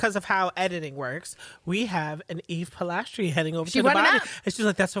minute, because of how editing works, we have an Eve Pilastri heading over to the running body. out. And she's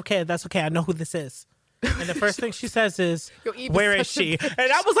like, that's okay. I know who this is. And the first thing she says is, Yo, Eve is where is such a she? bitch.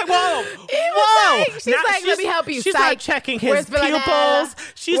 And I was like, whoa, Like, she's Now like, let me help you. She's Psych. not checking his Where's Villanelle? pupils.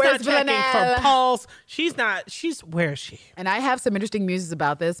 She's Where's not checking Villanelle? for pulse. Where is she? And I have some interesting muses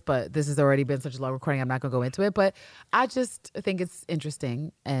about this, but this has already been such a long recording. I'm not going to go into it. But I just think it's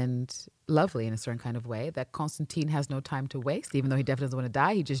interesting and lovely in a certain kind of way that Constantine has no time to waste. Even though he definitely doesn't want to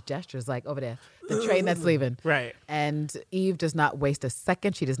die, he just gestures like, over there, the train that's leaving. Right. And Eve does not waste a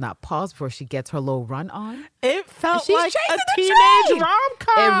second. She does not pause before she gets her little run on. It felt She's like a chasing the teenage train.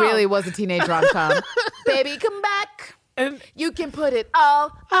 rom-com. It really was a teenage rom-com. Baby, come back. And You can put it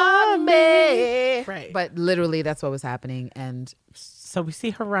all on me. Right. But literally, that's what was happening. And so we see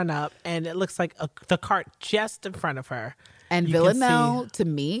her run up, and it looks like the cart just in front of her. And You can Villanelle, see- to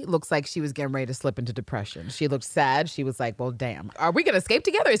me, looks like she was getting ready to slip into depression. She looked sad. She was like, well, damn. Are we going to escape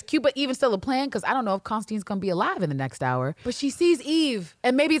together? Is Cuba even still a plan? Because I don't know if Constantine's going to be alive in the next hour. But she sees Eve.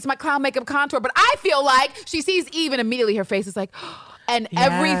 And maybe it's my clown makeup contour, but I feel like she sees Eve and immediately her face is like... And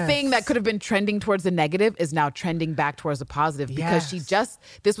everything that could have been trending towards the negative is now trending back towards the positive because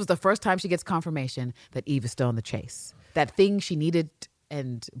this was the first time she gets confirmation that Eve is still in the chase. That thing she needed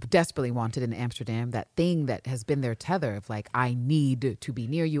and desperately wanted in Amsterdam, that thing that has been their tether of like, I need to be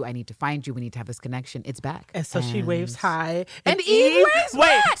near you, I need to find you, we need to have this connection. It's back. And so she waves hi. And Eve waves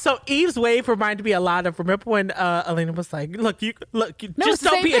back. So Eve's wave reminded me a lot of, remember when Elena was like, look, you No, just it's the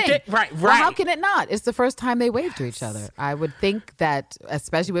don't same be a thing. dick. Right. Well, how can it not? It's the first time they waved to each other. I would think that,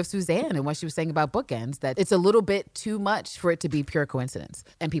 especially with Suzanne and what she was saying about bookends, that it's a little bit too much for it to be pure coincidence.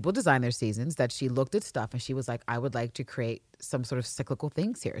 And people design their seasons that she looked at stuff and she was like, I would like to create some sort of cyclical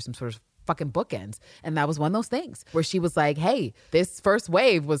things here, some sort of fucking bookends. And that was one of those things where she was like, hey, this first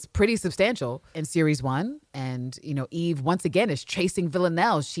wave was pretty substantial in series 1. And, you know, Eve once again is chasing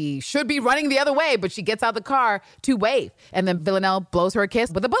Villanelle. She should be running the other way, but she gets out of the car to wave. And then Villanelle blows her a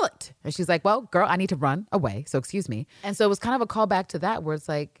kiss with a bullet. And she's like, well, girl, I need to run away. So excuse me. And so it was kind of a callback to that where it's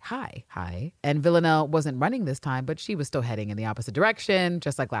like, hi. And Villanelle wasn't running this time, but she was still heading in the opposite direction,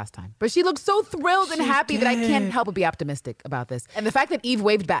 just like last time. But she looked so thrilled and happy that I can't help but be optimistic about this. And the fact that Eve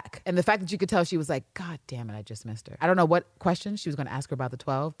waved back and the fact that you could tell she was like, God damn it, I just missed her. I don't know what questions she was going to ask her about the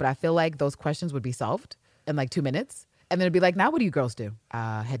 12, but I feel like those questions would be solved in like 2 minutes. And then it'd be like, now what do you girls do?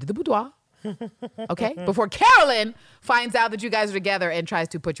 Head to the boudoir. Okay? Before Carolyn finds out that you guys are together and tries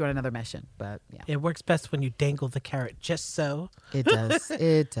to put you on another mission. But yeah. It works best when you dangle the carrot just so. It does.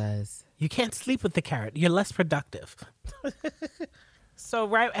 It does. You can't sleep with the carrot. You're less productive. So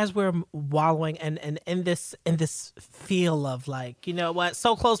right as we're wallowing and in this feel of like, you know what,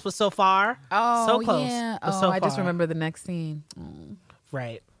 so close but so far. Oh, so close. yeah. But Oh, so I just far. remember the next scene.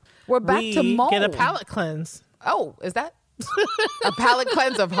 Right. We're back to Mo. Get a palate cleanse. Oh, is that a palate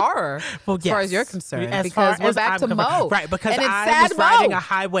cleanse of horror? Well, as far as yes. you're concerned, As because far we're as back I'm to Mo. concerned. Right, because and it's I sad was riding Mo. a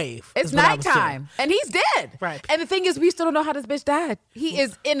high wave. It's is what I was doing. nighttime, and he's dead. Right. And the thing is, we still don't know how this bitch died. He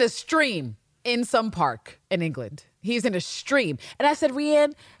is in a stream in some park in England. He's in a stream. And I said,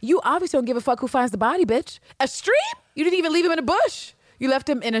 Rianne, you obviously don't give a fuck who finds the body, bitch. A stream? You didn't even leave him in a bush. You left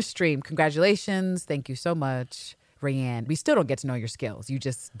him in a stream. Congratulations. Thank you so much, Rianne. We still don't get to know your skills. You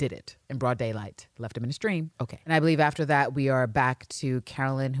just did it in broad daylight. Left him in a stream. Okay. And I believe after that, we are back to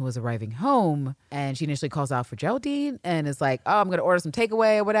Carolyn, who was arriving home. And she initially calls out for Geraldine and is like, oh, I'm going to order some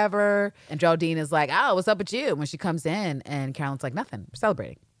takeaway or whatever. And Geraldine is like, oh, what's up with you? When she comes in, and Carolyn's like, nothing. We're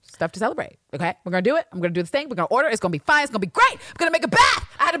celebrating. Stuff to celebrate. Okay, we're gonna do it. I'm gonna do this thing. We're gonna order. It's gonna be fine. It's gonna be great. I'm gonna make a bath.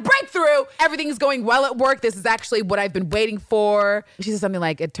 I had a breakthrough. Everything's going well at work. This is actually what I've been waiting for. She says something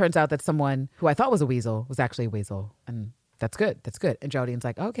like, it turns out that someone who I thought was a weasel was actually a weasel. And that's good. That's good. And Geraldine's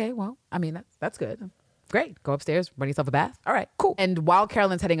like, okay, well, I mean, that's good. Great. Go upstairs, run yourself a bath. All right, cool. And while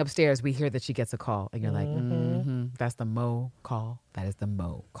Carolyn's heading upstairs, we hear that she gets a call. And you're like, that's the Mo call. That is the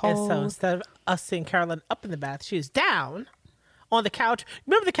Mo call. And so instead of us seeing Carolyn up in the bath, she was down on the couch.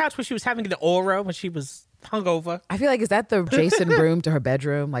 Remember the couch where she was having the aura when she was hungover? I feel like, is that the Jason room to her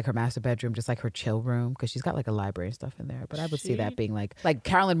bedroom, like her master bedroom, just like her chill room? Because she's got like a library and stuff in there. But I would see that being like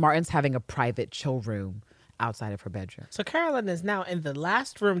Carolyn Martin's having a private chill room outside of her bedroom. So Carolyn is now in the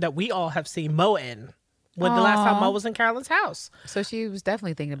last room that we all have seen Mo in. When the last time Mo was in Carolyn's house. So she was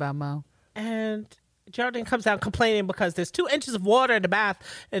definitely thinking about Mo. And Geraldine comes down complaining because there's 2 inches of water in the bath.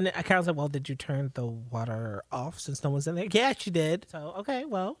 And Carol's like, well, did you turn the water off since no one's in there? Yeah, she did. So, okay,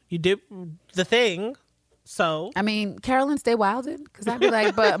 well, you did the thing. So. I mean, Carolyn, stay wildin'. Because I'd be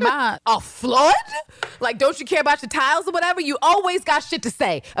like, but ma, a flood? Like, don't you care about your tiles or whatever? You always got shit to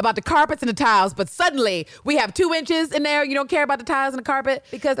say about the carpets and the tiles. But suddenly we have 2 inches in there. You don't care about the tiles and the carpet?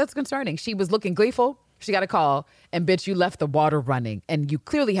 Because that's concerning. She was looking gleeful. She got a call, and bitch, you left the water running. And you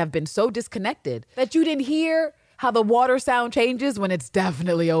clearly have been so disconnected that you didn't hear how the water sound changes when it's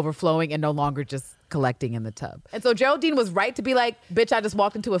definitely overflowing and no longer just collecting in the tub. And so Geraldine was right to be like, bitch, I just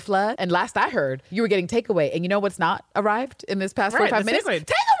walked into a flood. And last I heard, you were getting takeaway. And you know what's not arrived in this past 45 minutes? Takeaway,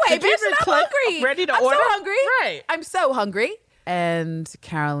 bitch, and I'm hungry. Ready to I'm order? so hungry. Right. I'm so hungry. And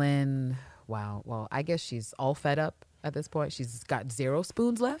Carolyn, wow, well, I guess she's all fed up. At this point, she's got 0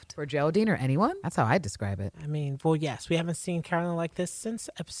 spoons left for Geraldine or anyone. That's how I describe it. I mean, well, yes, we haven't seen Carolyn like this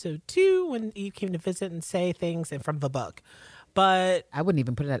since episode 2 when Eve came to visit and say things in front of a book. But I wouldn't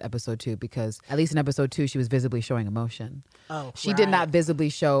even put it at episode 2 because at least in episode 2, she was visibly showing emotion. Oh, she did not visibly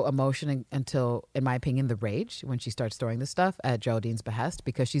show emotion until, in my opinion, the rage when she starts storing this stuff at Geraldine's behest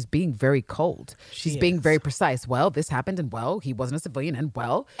because she's being very cold. She's being very precise. Well, this happened and well, he wasn't a civilian and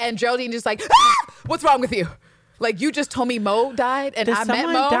well. And Geraldine just like, what's wrong with you? Like, you just told me Mo died and I met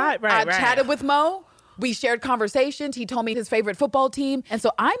Mo. Right, I chatted with Mo. We shared conversations. He told me his favorite football team. And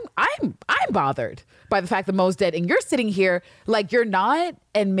so I'm bothered by the fact that Mo's dead. And you're sitting here like you're not.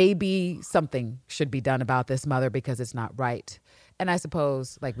 And maybe something should be done about this, mother, because it's not right. And I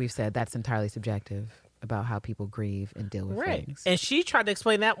suppose, like we've said, that's entirely subjective about how people grieve and deal with things. And she tried to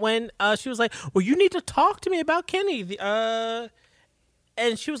explain that when she was like, well, you need to talk to me about Kenny.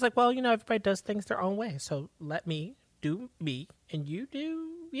 And she was like, well, you know, everybody does things their own way. So let me do me and you do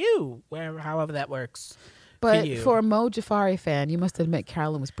you, however that works. But for a Mo Jafari fan, you must admit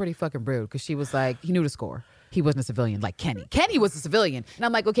Carolyn was pretty fucking rude because she was like, he knew the score. He wasn't a civilian like Kenny. Kenny was a civilian. And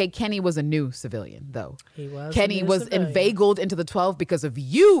I'm like, okay, Kenny was a new civilian, though. Kenny was inveigled into the 12 because of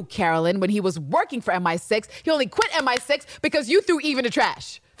you, Carolyn, when he was working for MI6. He only quit MI6 because you threw Eve in the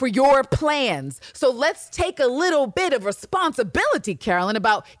trash for your plans. So let's take a little bit of responsibility, Carolyn,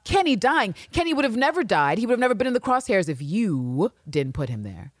 about Kenny dying. Kenny would have never died. He would have never been in the crosshairs if you didn't put him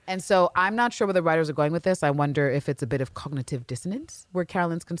there. And so I'm not sure where the writers are going with this. I wonder if it's a bit of cognitive dissonance where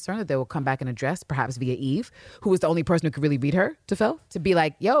Carolyn's concerned that they will come back and address, perhaps via Eve, who was the only person who could really read her to Phil, to be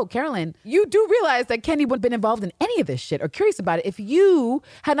like, yo, Carolyn, you do realize that Kenny wouldn't have been involved in any of this shit or curious about it if you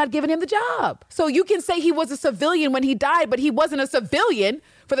had not given him the job. So you can say he was a civilian when he died, but he wasn't a civilian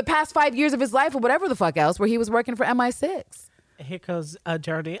for the past 5 years of his life or whatever the fuck else where he was working for MI6. Here goes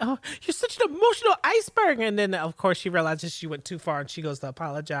Geraldine. Oh, you're such an emotional iceberg. And then, of course, she realizes she went too far and she goes to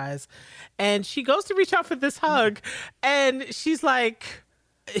apologize. And she goes to reach out for this hug. And she's like,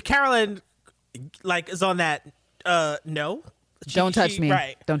 Carolyn, like, is on that, no. Don't touch me.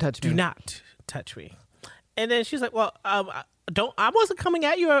 Right. Don't touch me. Do not touch me. And then she's like, well, I wasn't coming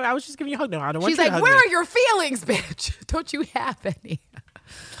at you. I was just giving you a hug. No, I don't want She's you to like, hug where me. are your feelings, bitch? Don't you have any?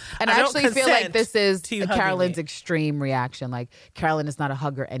 And I I don't actually feel like consent this is to you hugging Carolyn's me. extreme reaction. Like, Carolyn is not a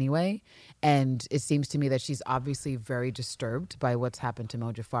hugger anyway. And it seems to me that she's obviously very disturbed by what's happened to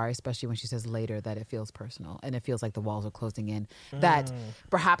Mo Jafari, especially when she says later that it feels personal and it feels like the walls are closing in. That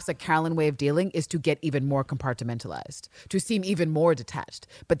perhaps a Carolyn way of dealing is to get even more compartmentalized, to seem even more detached.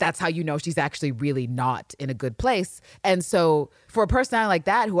 But that's how you know she's actually really not in a good place. And so for a personality like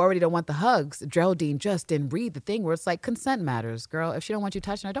that who already don't want the hugs, Geraldine just didn't read the thing where it's like, consent matters, girl. If she don't want you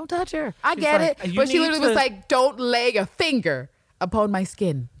touching her, don't touch her. I She's get like, it. "You But she need literally was to-" like, don't lay a finger upon my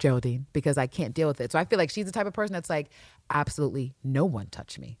skin, Geraldine, because I can't deal with it. So I feel like she's the type of person that's like, absolutely no one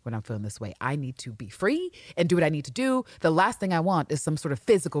touch me when I'm feeling this way. I need to be free and do what I need to do. The last thing I want is some sort of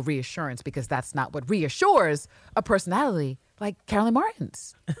physical reassurance, because that's not what reassures a personality like Carolyn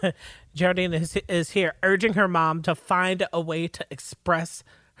Martin's. Geraldine is here urging her mom to find a way to express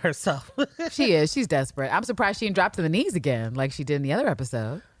herself. She is. She's desperate. I'm surprised she didn't drop to the knees again like she did in the other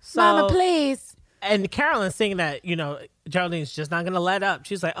episode. So- Mama, please. And Carolyn's seeing that, Geraldine's just not going to let up.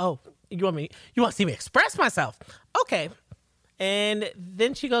 She's like, oh, you want to see me express myself? Okay. And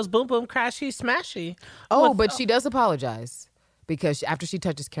then she goes boom, boom, crashy, smashy. Oh, but she does apologize because after she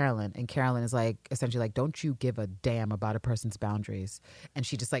touches Carolyn, and Carolyn is like, essentially like, don't you give a damn about a person's boundaries. And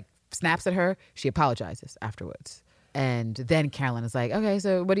she just like snaps at her. She apologizes afterwards. And then Carolyn is like, okay,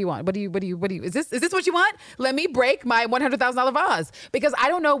 so what do you want? What do you, is this what you want? Let me break my $100,000 vase. Because I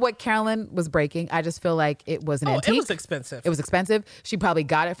don't know what Carolyn was breaking. I just feel like it was an antique. It was expensive. It was expensive. She probably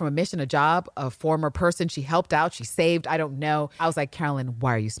got it from a mission, a job, a former person she helped out, she saved. I don't know. I was like, Carolyn,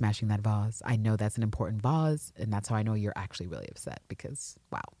 why are you smashing that vase? I know that's an important vase. And that's how I know you're actually really upset because,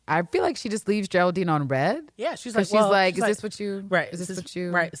 wow. I feel like she just leaves Geraldine on red. Yeah, she's 'Cause like, is this what you, right? Is this what you,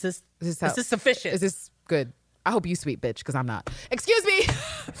 right? Is this sufficient? Is this good? I hope you sweep, bitch, because I'm not. Excuse me.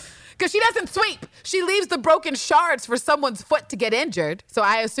 Because she doesn't sweep. She leaves the broken shards for someone's foot to get injured. So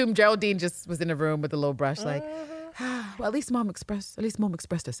I assume Geraldine just was in the room with a little brush like, well, at least mom expressed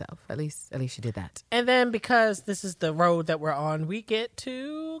herself. At least she did that. And then because this is the road that we're on, we get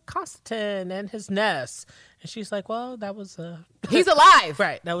to Constantine and his nest. And she's like, well, that was He's alive.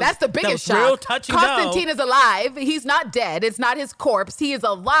 Right. That's the biggest that was shock. real touch and Constantine go. is alive. He's not dead. It's not his corpse. He is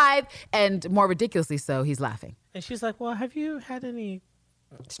alive. And more ridiculously so, he's laughing. And she's like, well, have you had any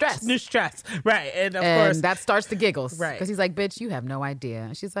Stress. new stress? Right. And of And course, that starts the giggles. Right. Because he's like, bitch, you have no idea.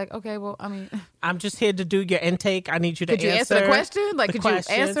 And she's like, okay, well, I mean... I'm just here to do your intake. I need you to Could you answer the question? Like, the could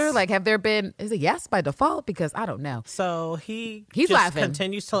questions. you answer? Like, have there been, is it yes by default? Because I don't know. So he's Just laughing.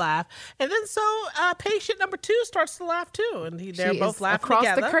 continues to laugh. And then so patient number 2 starts to laugh too. And they're She both is laughing across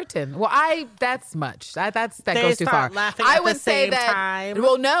together. the curtain. Well, that's much. That They goes too far. start laughing I at would the say same that. time.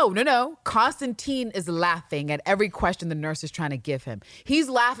 Well, no. Constantine is laughing at every question the nurse is trying to give him. He's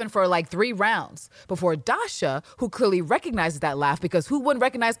laughing for like 3 rounds before Dasha, who clearly recognizes that laugh, because who wouldn't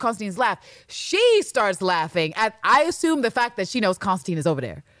recognize Constantine's laugh? She starts laughing at, I assume, the fact that she knows Constantine is over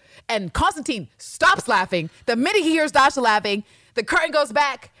there. And Constantine stops laughing. The minute he hears Dasha laughing, the curtain goes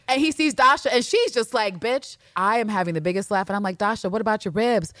back and he sees Dasha and she's just like, bitch, I am having the biggest laugh. And I'm like, Dasha, what about your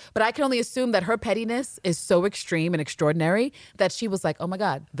ribs? But I can only assume that her pettiness is so extreme and extraordinary that she was like, oh my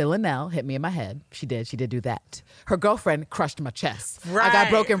God, Villanelle hit me in my head. She did do that. Her girlfriend crushed my chest. I got Right.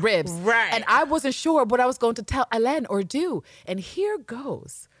 broken ribs. Right. And I wasn't sure what I was going to tell Ellen or do. And here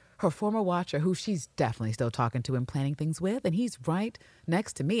goes her former watcher, who she's definitely still talking to and planning things with. And he's right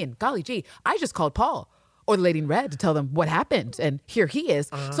next to me. And golly gee, I just called Paul or the lady in red to tell them what happened. And here he is.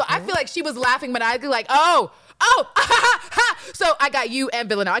 So I feel like she was laughing maniacally like, oh, so I got you and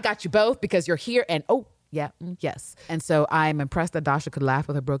Villanelle. I got you both because you're here. And yes. And so I'm impressed that Dasha could laugh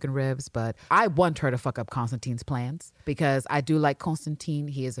with her broken ribs, but I want her to fuck up Constantine's plans because I do like Constantine.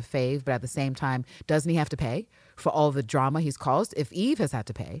 He is a fave, but at the same time, doesn't he have to pay for all the drama he's caused? If Eve has had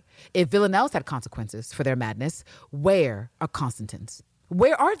to pay, if Villanelle's had consequences for their madness, where are Constantine's?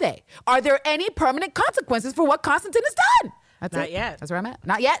 Where are they? Are there any permanent consequences for what Constantine has done? That's Not it. yet. That's where I'm at.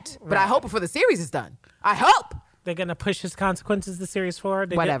 Not yet, but I Right. hope before the series is done. I hope. They're going to push his consequences the series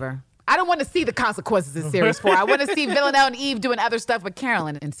forward. Whatever. I don't want to see the consequences in series 4. I want to see Villanelle and Eve doing other stuff with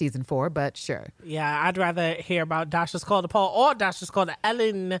Carolyn in season 4, but sure. Yeah, I'd rather hear about Dasha's call to Paul or Dasha's call to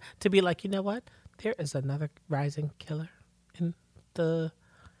Ellen to be like, you know what? There is another rising killer in the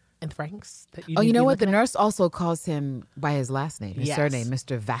ranks that you Oh, need you to know be what? The looking at. nurse also calls him by his last name, his Yes. surname,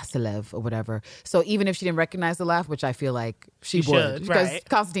 Mr. Vasilev or whatever. So even if she didn't recognize the laugh, which I feel like she She would, should, because right.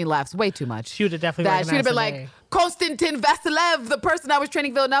 Constantine laughs way too much. She would have definitely That she would have been recognized like, the name. Konstantin Vasilev, the person I was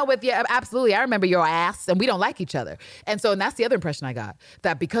training Villanelle with. Yeah, absolutely. I remember your ass, and we don't like each other. And that's the other impression I got,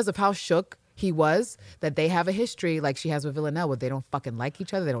 that because of how shook he was, that they have a history like she has with Villanelle where they don't fucking like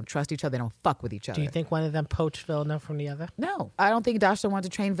each other, they don't trust each other, they don't fuck with each other. Do you think one of them poached Villanelle from the other? No, I don't think Dasha wanted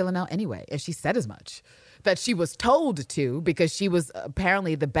to train Villanelle anyway, and she said as much. That she was told to because she was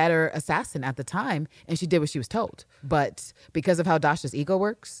apparently the better assassin at the time, and she did what she was told. But because of how Dasha's ego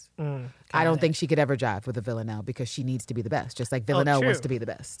works, I don't think she could ever jive with a Villanelle because she needs to be the best, just like Villanelle wants to be the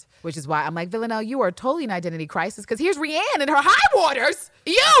best. Which is why I'm like, Villanelle, you are totally an identity crisis because here's Rianne in her high waters.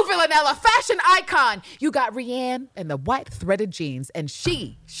 You, Villanelle, a fashion icon. You got Rianne in the white threaded jeans, and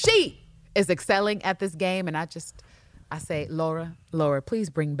she is excelling at this game, and I say, Laura, please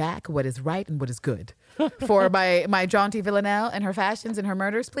bring back what is right and what is good for my jaunty Villanelle and her fashions and her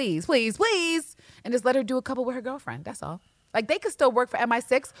murders. Please. And just let her do a couple with her girlfriend. That's all. Like, they could still work for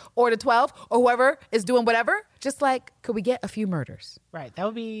MI6 or the 12 or whoever is doing whatever. Just like, could we get a few murders? Right. That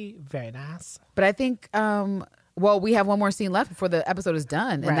would be very nice. But I think, we have one more scene left before the episode is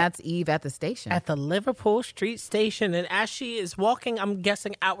done. And that's Eve at the station. At the Liverpool Street Station. And as she is walking, I'm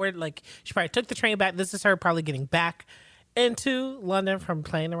guessing outward, like she probably took the train back. This is her probably getting back into London from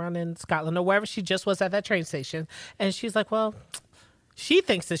playing around in Scotland or wherever she just was at that train station. And she's like, well, she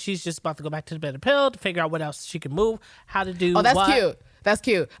thinks that she's just about to go back to the Bitter Pill to figure out what else she can move, how to do that's what. Cute. That's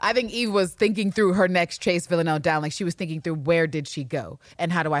cute. I think Eve was thinking through her next chase Villanelle down. Like, she was thinking through where did she go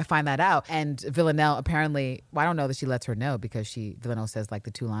and how do I find that out? And Villanelle apparently, I don't know that she lets her know because Villanelle says like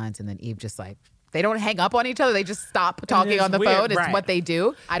the 2 lines and then Eve just like, they don't hang up on each other. They just stop talking on the phone. It's what they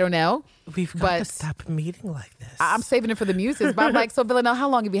do. I don't know. We've got to stop meeting like this. I'm saving it for the muses. But I'm like, so Villanelle, how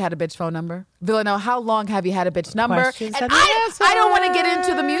long have you had a bitch phone number? Villanelle, how long have you had a bitch number? Questions and and I don't want to get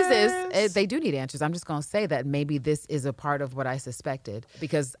answers. into the muses. They do need answers. I'm just going to say that maybe this is a part of what I suspected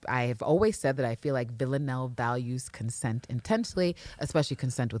because I have always said that I feel like Villanelle values consent intensely, especially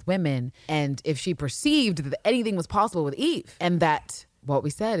consent with women. And if she perceived that anything was possible with Eve and that what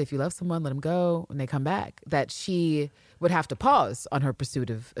we said, if you love someone, let them go when they come back, that she would have to pause on her pursuit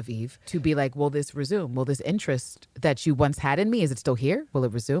of Eve to be like, will this resume? Will this interest that you once had in me, is it still here? Will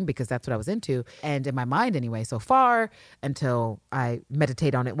it resume? Because that's what I was into. And in my mind anyway, so far, until I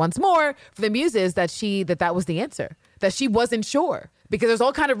meditate on it once more, for the muses, that was the answer, that she wasn't sure. Because there's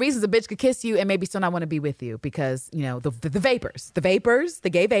all kind of reasons a bitch could kiss you and maybe still not want to be with you because, the vapors, the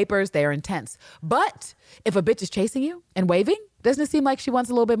gay vapors, they are intense. But if a bitch is chasing you and waving, doesn't it seem like she wants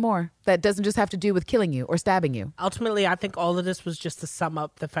a little bit more? That doesn't just have to do with killing you or stabbing you. Ultimately, I think all of this was just to sum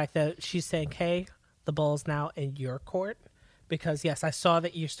up the fact that she's saying, hey, the ball's now in your court. Because, yes, I saw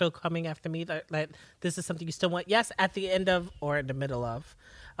that you're still coming after me, that this is something you still want. Yes, at the end of or in the middle of.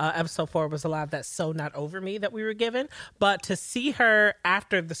 Episode 4 was a lot of that so not over me that we were given. But to see her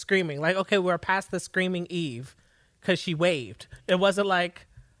after the screaming, like, okay, we're past the screaming Eve because she waved. It wasn't like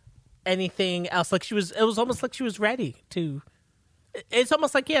anything else. Like it was almost like she was ready to. It's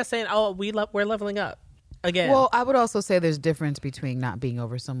almost like, saying, oh, we're leveling up again. Well, I would also say there's a difference between not being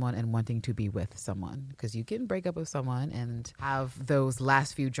over someone and wanting to be with someone, because you can break up with someone and have those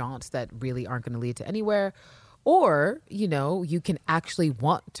last few jaunts that really aren't going to lead to anywhere. Or, you can actually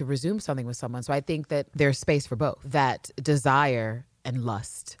want to resume something with someone. So I think that there's space for both. That desire and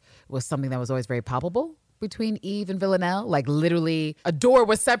lust was something that was always very palpable between Eve and Villanelle. Like, literally a door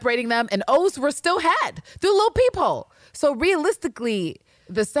was separating them and O's were still had through a little peephole. So realistically,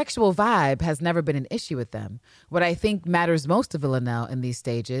 the sexual vibe has never been an issue with them. What I think matters most to Villanelle in these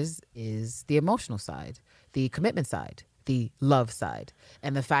stages is the emotional side, the commitment side, the love side.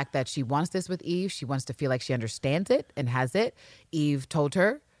 And the fact that she wants this with Eve, she wants to feel like she understands it and has it. Eve told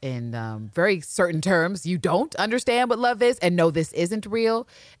her in very certain terms, you don't understand what love is, and no, this isn't real.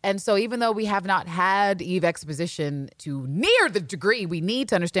 And so even though we have not had Eve exposition to near the degree we need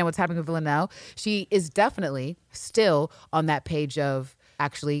to understand what's happening with Villanelle, she is definitely still on that page of,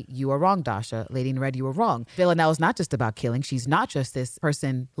 actually, you are wrong, Dasha. Lady in Red, you were wrong. Villanelle is not just about killing. She's not just this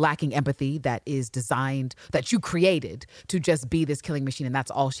person lacking empathy that is designed, that you created to just be this killing machine, and that's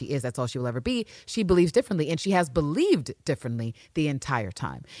all she is. That's all she will ever be. She believes differently, and she has believed differently the entire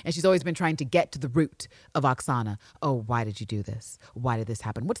time. And she's always been trying to get to the root of Oksana. Oh, why did you do this? Why did this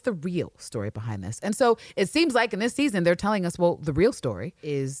happen? What's the real story behind this? And so it seems like in this season, they're telling us, well, the real story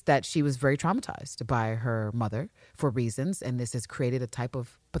is that she was very traumatized by her mother for reasons, and this has created a type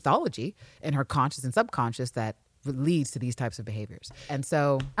of pathology in her conscious and subconscious that leads to these types of behaviors. And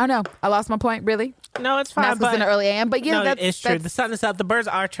so, I don't know. I lost my point, really. No, it's fine. That's what's in the early AM. But no, it's true. The sun is up. The birds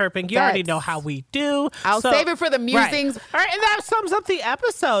are chirping. You already know how we do. I'll save it for the musings. Right. All right, and that sums up the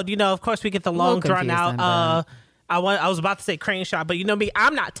episode. Of course, we get the long, drawn out. I was about to say crane shot, but you know me,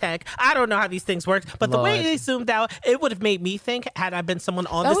 I'm not tech. I don't know how these things work. But the way they zoomed out, it would have made me think, had I been someone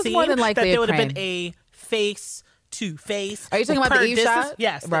on the scene, that there would have been a face Two-Face. Are you talking about the Eve shot?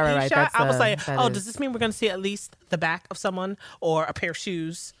 Yes, the Right. Eve shot. That's, I was like, that oh, is- does this mean we're going to see at least the back of someone or a pair of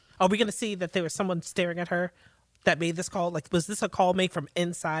shoes? Are we going to see that there was someone staring at her that made this call? Like, was this a call made from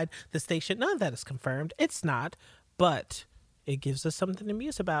inside the station? None of that is confirmed. It's not, but it gives us something to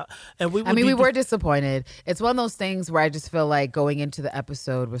muse about. And we were disappointed. It's one of those things where I just feel like going into the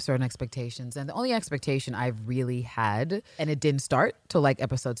episode with certain expectations. And the only expectation I really had, and it didn't start till like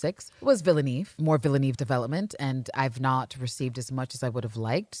episode 6, was Villanelle, more Villanelle development. And I've not received as much as I would have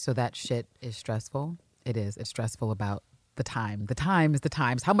liked. So that shit is stressful. It is. It's stressful about the time. The time is the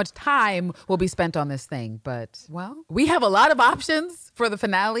times. How much time will be spent on this thing? But, well, we have a lot of options for the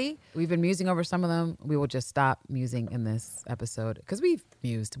finale. We've been musing over some of them. We will just stop musing in this episode because we've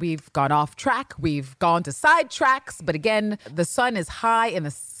mused. We've gone off track. We've gone to side tracks. But again, the sun is high in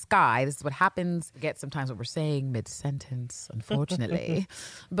the sky. This is what happens. Get sometimes what we're saying mid-sentence, unfortunately.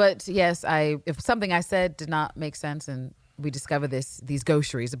 But yes, if something I said did not make sense and we discover these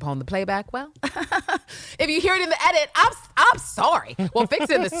gaucheries upon the playback, well, if you hear it in the edit, I'm sorry. We'll fix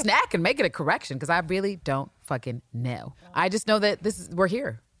it in the snack and make it a correction because I really don't fucking know. I just know that we're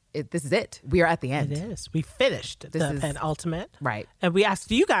here. This is it. We are at the end. It is. We finished the penultimate. Right. And we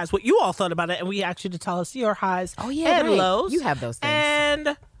asked you guys what you all thought about it, and we asked you to tell us your highs and right. lows. You have those things.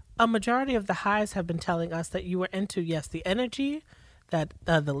 And a majority of the highs have been telling us that you were into, yes, the energy that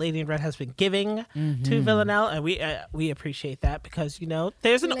the Lady in Red has been giving to Villanelle, and we appreciate that because, you know,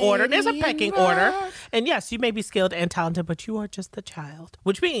 there's an order, there's a pecking order. And yes, you may be skilled and talented, but you are just a child,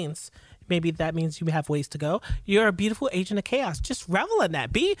 which means maybe that means you have ways to go. You're a beautiful agent of chaos. Just revel in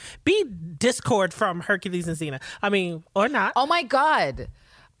that. Be Discord from Hercules and Xena. I mean, or not. Oh my God.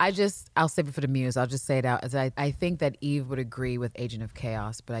 I'll save it for the muse. I'll just say it out. As I think that Eve would agree with Agent of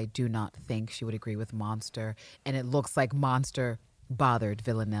Chaos, but I do not think she would agree with Monster. And it looks like Monster bothered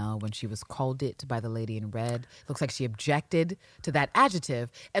Villanelle when she was called it by the Lady in Red. Looks like she objected to that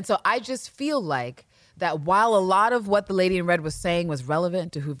adjective. And so I just feel like that while a lot of what the Lady in Red was saying was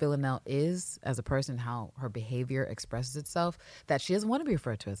relevant to who Villanelle is as a person, how her behavior expresses itself, that she doesn't want to be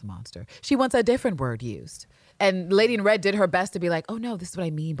referred to as a monster. She wants a different word used. And Lady in Red did her best to be like, oh no, this is what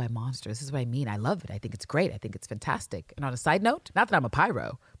I mean by monster. This is what I mean. I love it. I think it's great. I think it's fantastic. And on a side note, not that I'm a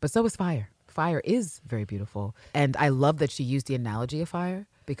pyro, but so is fire. Fire is very beautiful. And I love that she used the analogy of fire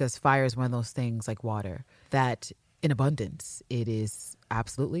because fire is one of those things like water that in abundance, it is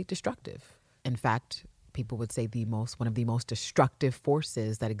absolutely destructive. In fact, people would say one of the most destructive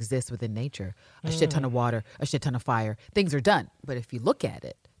forces that exists within nature. A shit ton of water, a shit ton of fire. Things are done. But if you look at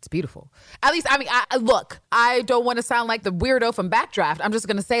it, it's beautiful. At least, I mean, look, I don't want to sound like the weirdo from Backdraft. I'm just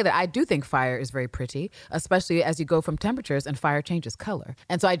going to say that I do think fire is very pretty, especially as you go from temperatures and fire changes color.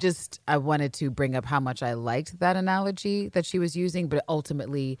 And so I wanted to bring up how much I liked that analogy that she was using, but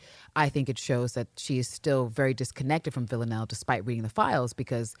ultimately, I think it shows that she is still very disconnected from Villanelle despite reading the files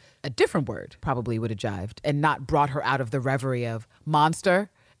because a different word probably would have jived and not brought her out of the reverie of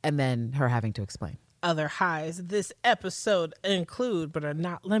monster and then her having to explain. Other highs this episode include, but are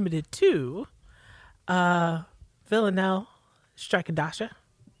not limited to, Villanelle striking Dasha,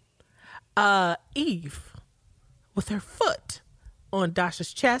 Eve with her foot on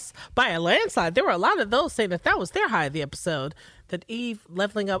Dasha's chest by a landslide. There were a lot of those saying that was their high of the episode, that Eve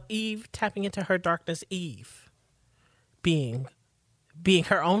leveling up, Eve tapping into her darkness, Eve being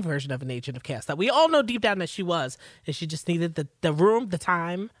her own version of an agent of chaos that we all know deep down that she was, and she just needed the room, the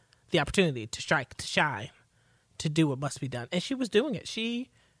time, the opportunity to strike, to shine, to do what must be done. And she was doing it. She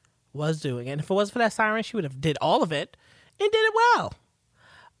was doing it. And if it wasn't for that siren, she would have did all of it and did it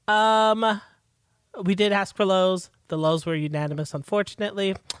well. We did ask for lows. The lows were unanimous,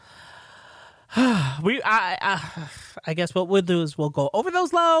 unfortunately. I guess what we'll do is we'll go over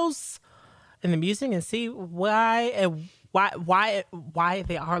those lows in the musing and see why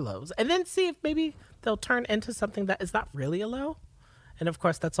they are lows. And then see if maybe they'll turn into something that is not really a low. And of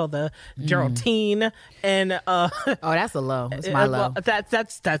course, that's all the Geraldine and oh, that's a low. It's my low.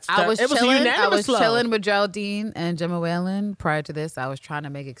 I was chilling with Geraldine and Gemma Whalen. Prior to this, I was trying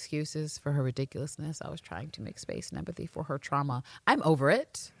to make excuses for her ridiculousness. I was trying to make space and empathy for her trauma. I'm over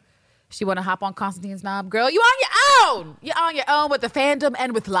it. She want to hop on Constantine's knob. Girl, you on your own. You're on your own with the fandom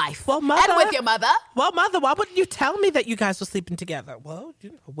and with life. Well, mother, and with your mother. Well, mother, why wouldn't you tell me that you guys were sleeping together? Well, you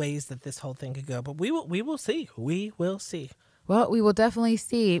know, ways that this whole thing could go. But we will see. We will see. Well, we will definitely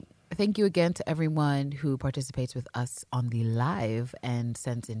see. Thank you again to everyone who participates with us on the live and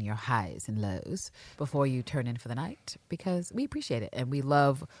sends in your highs and lows before you turn in for the night, because we appreciate it. And we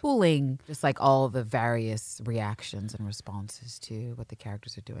love pooling just like all the various reactions and responses to what the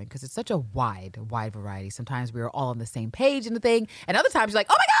characters are doing, because it's such a wide variety. Sometimes we are all on the same page in the thing, and other times you're like,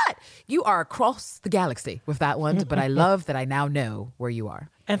 oh my But you are across the galaxy with that one. But I love that I now know where you are.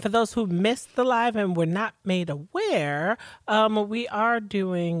 And for those who missed the live and were not made aware, we are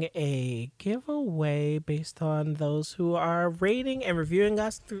doing a giveaway based on those who are rating and reviewing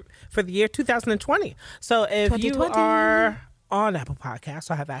us for the year 2020. So if you are on Apple Podcasts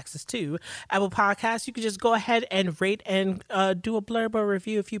or have access to Apple Podcasts, you can just go ahead and rate and do a blurb or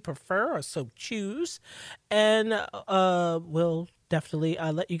review if you prefer or so choose. And we'll definitely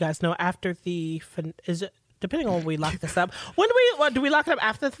let you guys know after depending on when we lock this up. When do we lock it up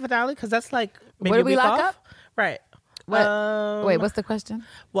after the finale? Because that's like maybe What do we lock up? Right. What? Wait, what's the question?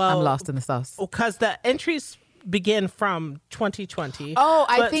 Well, I'm lost in the sauce. Because the entries begin from 2020. Oh,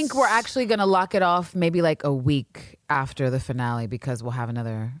 I think we're actually going to lock it off maybe like a week after the finale because we'll have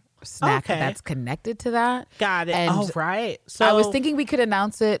another snack that's connected to that. Got it. And right. So I was thinking we could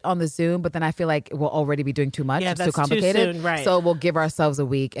announce it on the Zoom, but then I feel like we'll already be doing too much. Yeah, it's too that's complicated. too soon, right. So we'll give ourselves a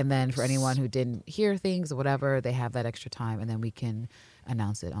week, and then for anyone who didn't hear things or whatever, they have that extra time, and then we can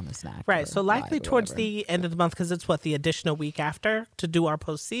announce it on the snack. Right. So likely towards the end of the month, because it's the additional week after to do our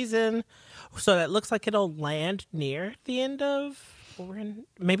postseason. So it looks like it'll land near the end of,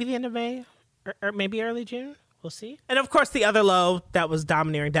 maybe the end of May or maybe early June. We'll see. And of course, the other low that was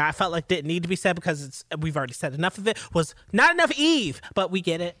domineering that I felt like didn't need to be said because we've already said enough of it was not enough Eve, but we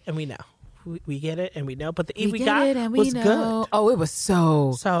get it and we know. We get it and we know, but the Eve we got was good. Oh, it was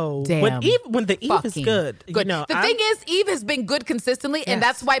so damn. When the Eve is good. You know, the thing is, Eve has been good consistently, and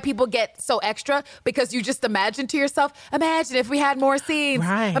that's why people get so extra because you just imagine to yourself, imagine if we had more scenes.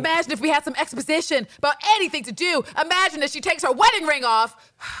 Right. Imagine if we had some exposition about anything to do. Imagine if she takes her wedding ring off.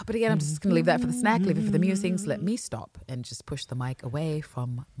 But again, I'm just going to leave that for the snack, leave it for the musings. Let me stop and just push the mic away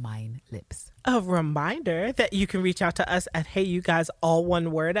from mine lips. A reminder that you can reach out to us at Hey You Guys, all one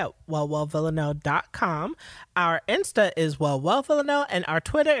word at wellwellvillanelle.com. Our Insta is wellwellvillanelle, and our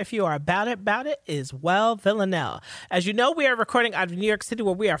Twitter, if you are about it, is wellvillanelle. As you know, we are recording out of New York City,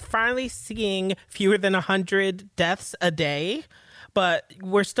 where we are finally seeing fewer than 100 deaths a day, but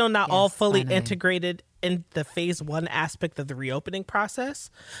we're still not all fully integrated in the phase 1 aspect of the reopening process.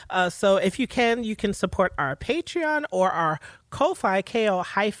 So if you can support our Patreon or our Ko-Fi,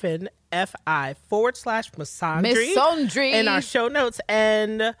 KO-fi/misandry in our show notes.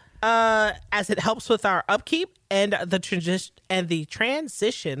 And as it helps with our upkeep and the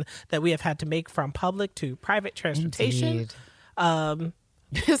transition that we have had to make from public to private transportation.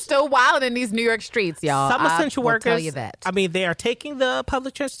 Still wilding in these New York streets, y'all. Some essential workers, tell you that. I mean, they are taking the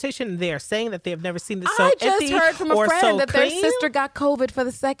public transportation and they are saying that they have never seen this so empty. I just heard from a friend that clean. their sister got COVID for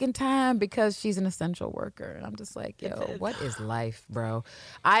the second time because she's an essential worker. And I'm just like, yo, what is life, bro?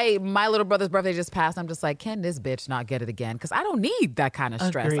 My little brother's birthday just passed. I'm just like, can this bitch not get it again? Because I don't need that kind of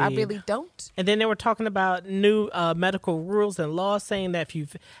stress. Agreed. I really don't. And then they were talking about new medical rules and laws saying that if you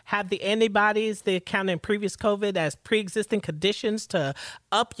have the antibodies, they count in previous COVID as pre-existing conditions to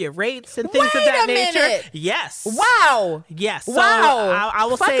up your rates and things of that nature. Minute. Yes. Wow. Yes. So wow. I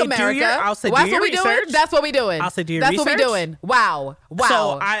will say America. I'll say That's do your what we research. doing? That's what we doing. I'll say do your That's research. That's what we doing. Wow. Wow.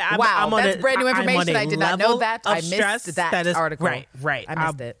 So wow. That's brand new information. I did not know that. I missed that article. Right. I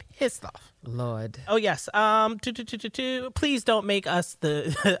missed it. Pissed off. Lord. Oh yes. Please don't make us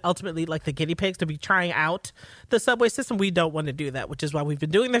the ultimately like the guinea pigs to be trying out the subway system. We don't want to do that, which is why we've been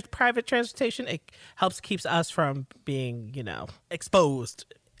doing the private transportation. It keeps us from being, exposed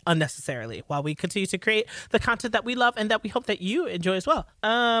unnecessarily while we continue to create the content that we love and that we hope that you enjoy as well.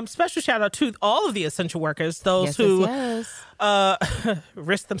 Special shout out to all of the essential workers, those who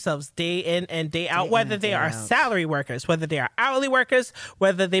risk themselves day in and day out, whether they are salary workers, whether they are hourly workers,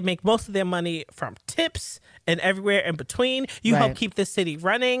 whether they make most of their money from tips and everywhere in between. You help keep this city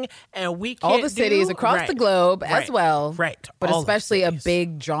running, and we can't all the cities across the globe as well. Right. But especially a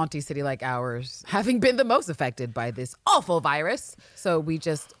big, jaunty city like ours, having been the most affected by this awful virus. So we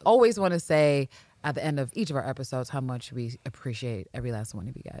just always want to say at the end of each of our episodes how much we appreciate every last one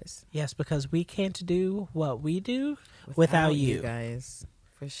of you guys. Yes, because we can't do what we do without you guys.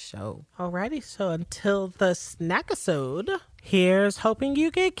 For sure. Alrighty, so until the snackisode, here's hoping you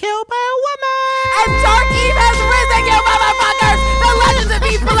get killed by a woman. And Dark Eve has risen, you motherfuckers! The legends of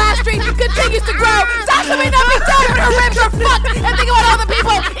Eve Pilastri continues to grow. Sasha may not be dead, but her ribs are fucked. And think about all the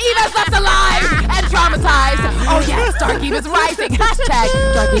people Eve has left alive and traumatized. Oh yes, Dark Eve is rising. Hashtag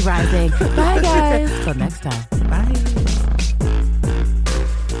Dark Eve rising. Bye guys. Till next time. Bye.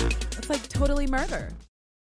 It's like totally murder.